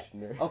with sweat.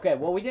 conditioner. Okay,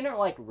 well, we didn't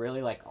like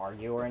really like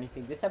argue or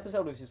anything. This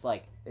episode was just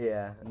like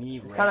me.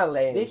 It's kind of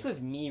lame. This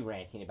was me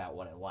ranting about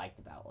what I liked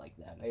about like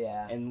them.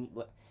 Yeah.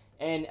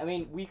 And I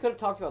mean, we could have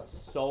talked about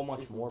so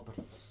much more, but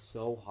it's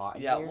so hot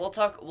in Yeah, here. we'll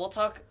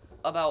talk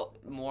about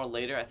more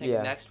later. I think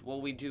next,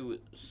 will we do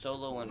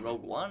Solo and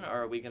Rogue One,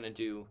 or are we gonna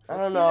do... I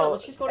don't know.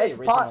 Let's just go to the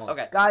originals.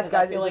 Okay. Guys,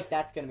 I feel like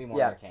that's gonna be more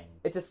entertaining.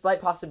 It's a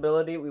slight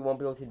possibility we won't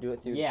be able to do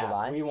it through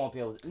July. Yeah, we won't be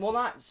able to. Well,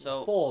 not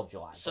full of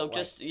July. So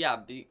just,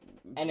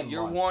 and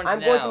you're warned I'm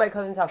now. going to my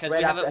cousin's house because right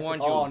we after haven't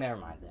warned you. Oh, never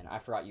mind then. I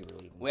forgot you were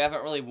leaving. We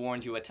haven't really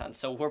warned you a ton,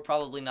 so we're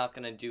probably not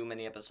gonna do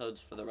many episodes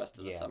for the rest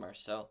of the summer,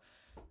 so...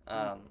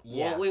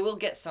 we will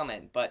get some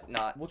in, but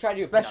not... We'll try to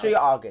do especially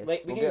August.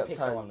 Like, we can do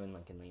Pixar one when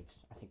Lincoln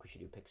leaves. I think we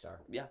should do Pixar.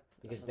 Yeah.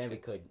 Because then we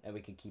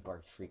could keep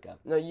our streak up.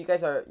 No, you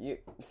guys are...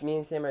 It's me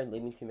and Sam are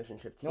leaving to mission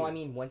trip too. No, I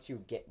mean once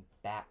you get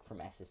back from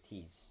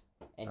SSTs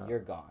and you're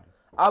gone.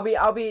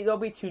 There'll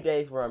be 2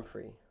 days where I'm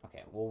free.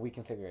 Okay, well we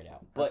can figure it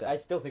out. But I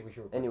still think we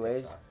should record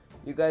Anyways, Pixar.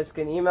 You guys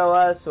can email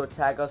us or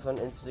tag us on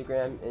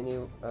Instagram.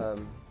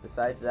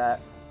 Besides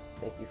that,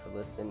 thank you for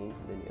listening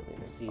to the Nearly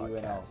Missed See you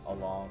in a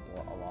long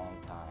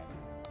time.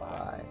 Bye.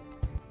 Bye.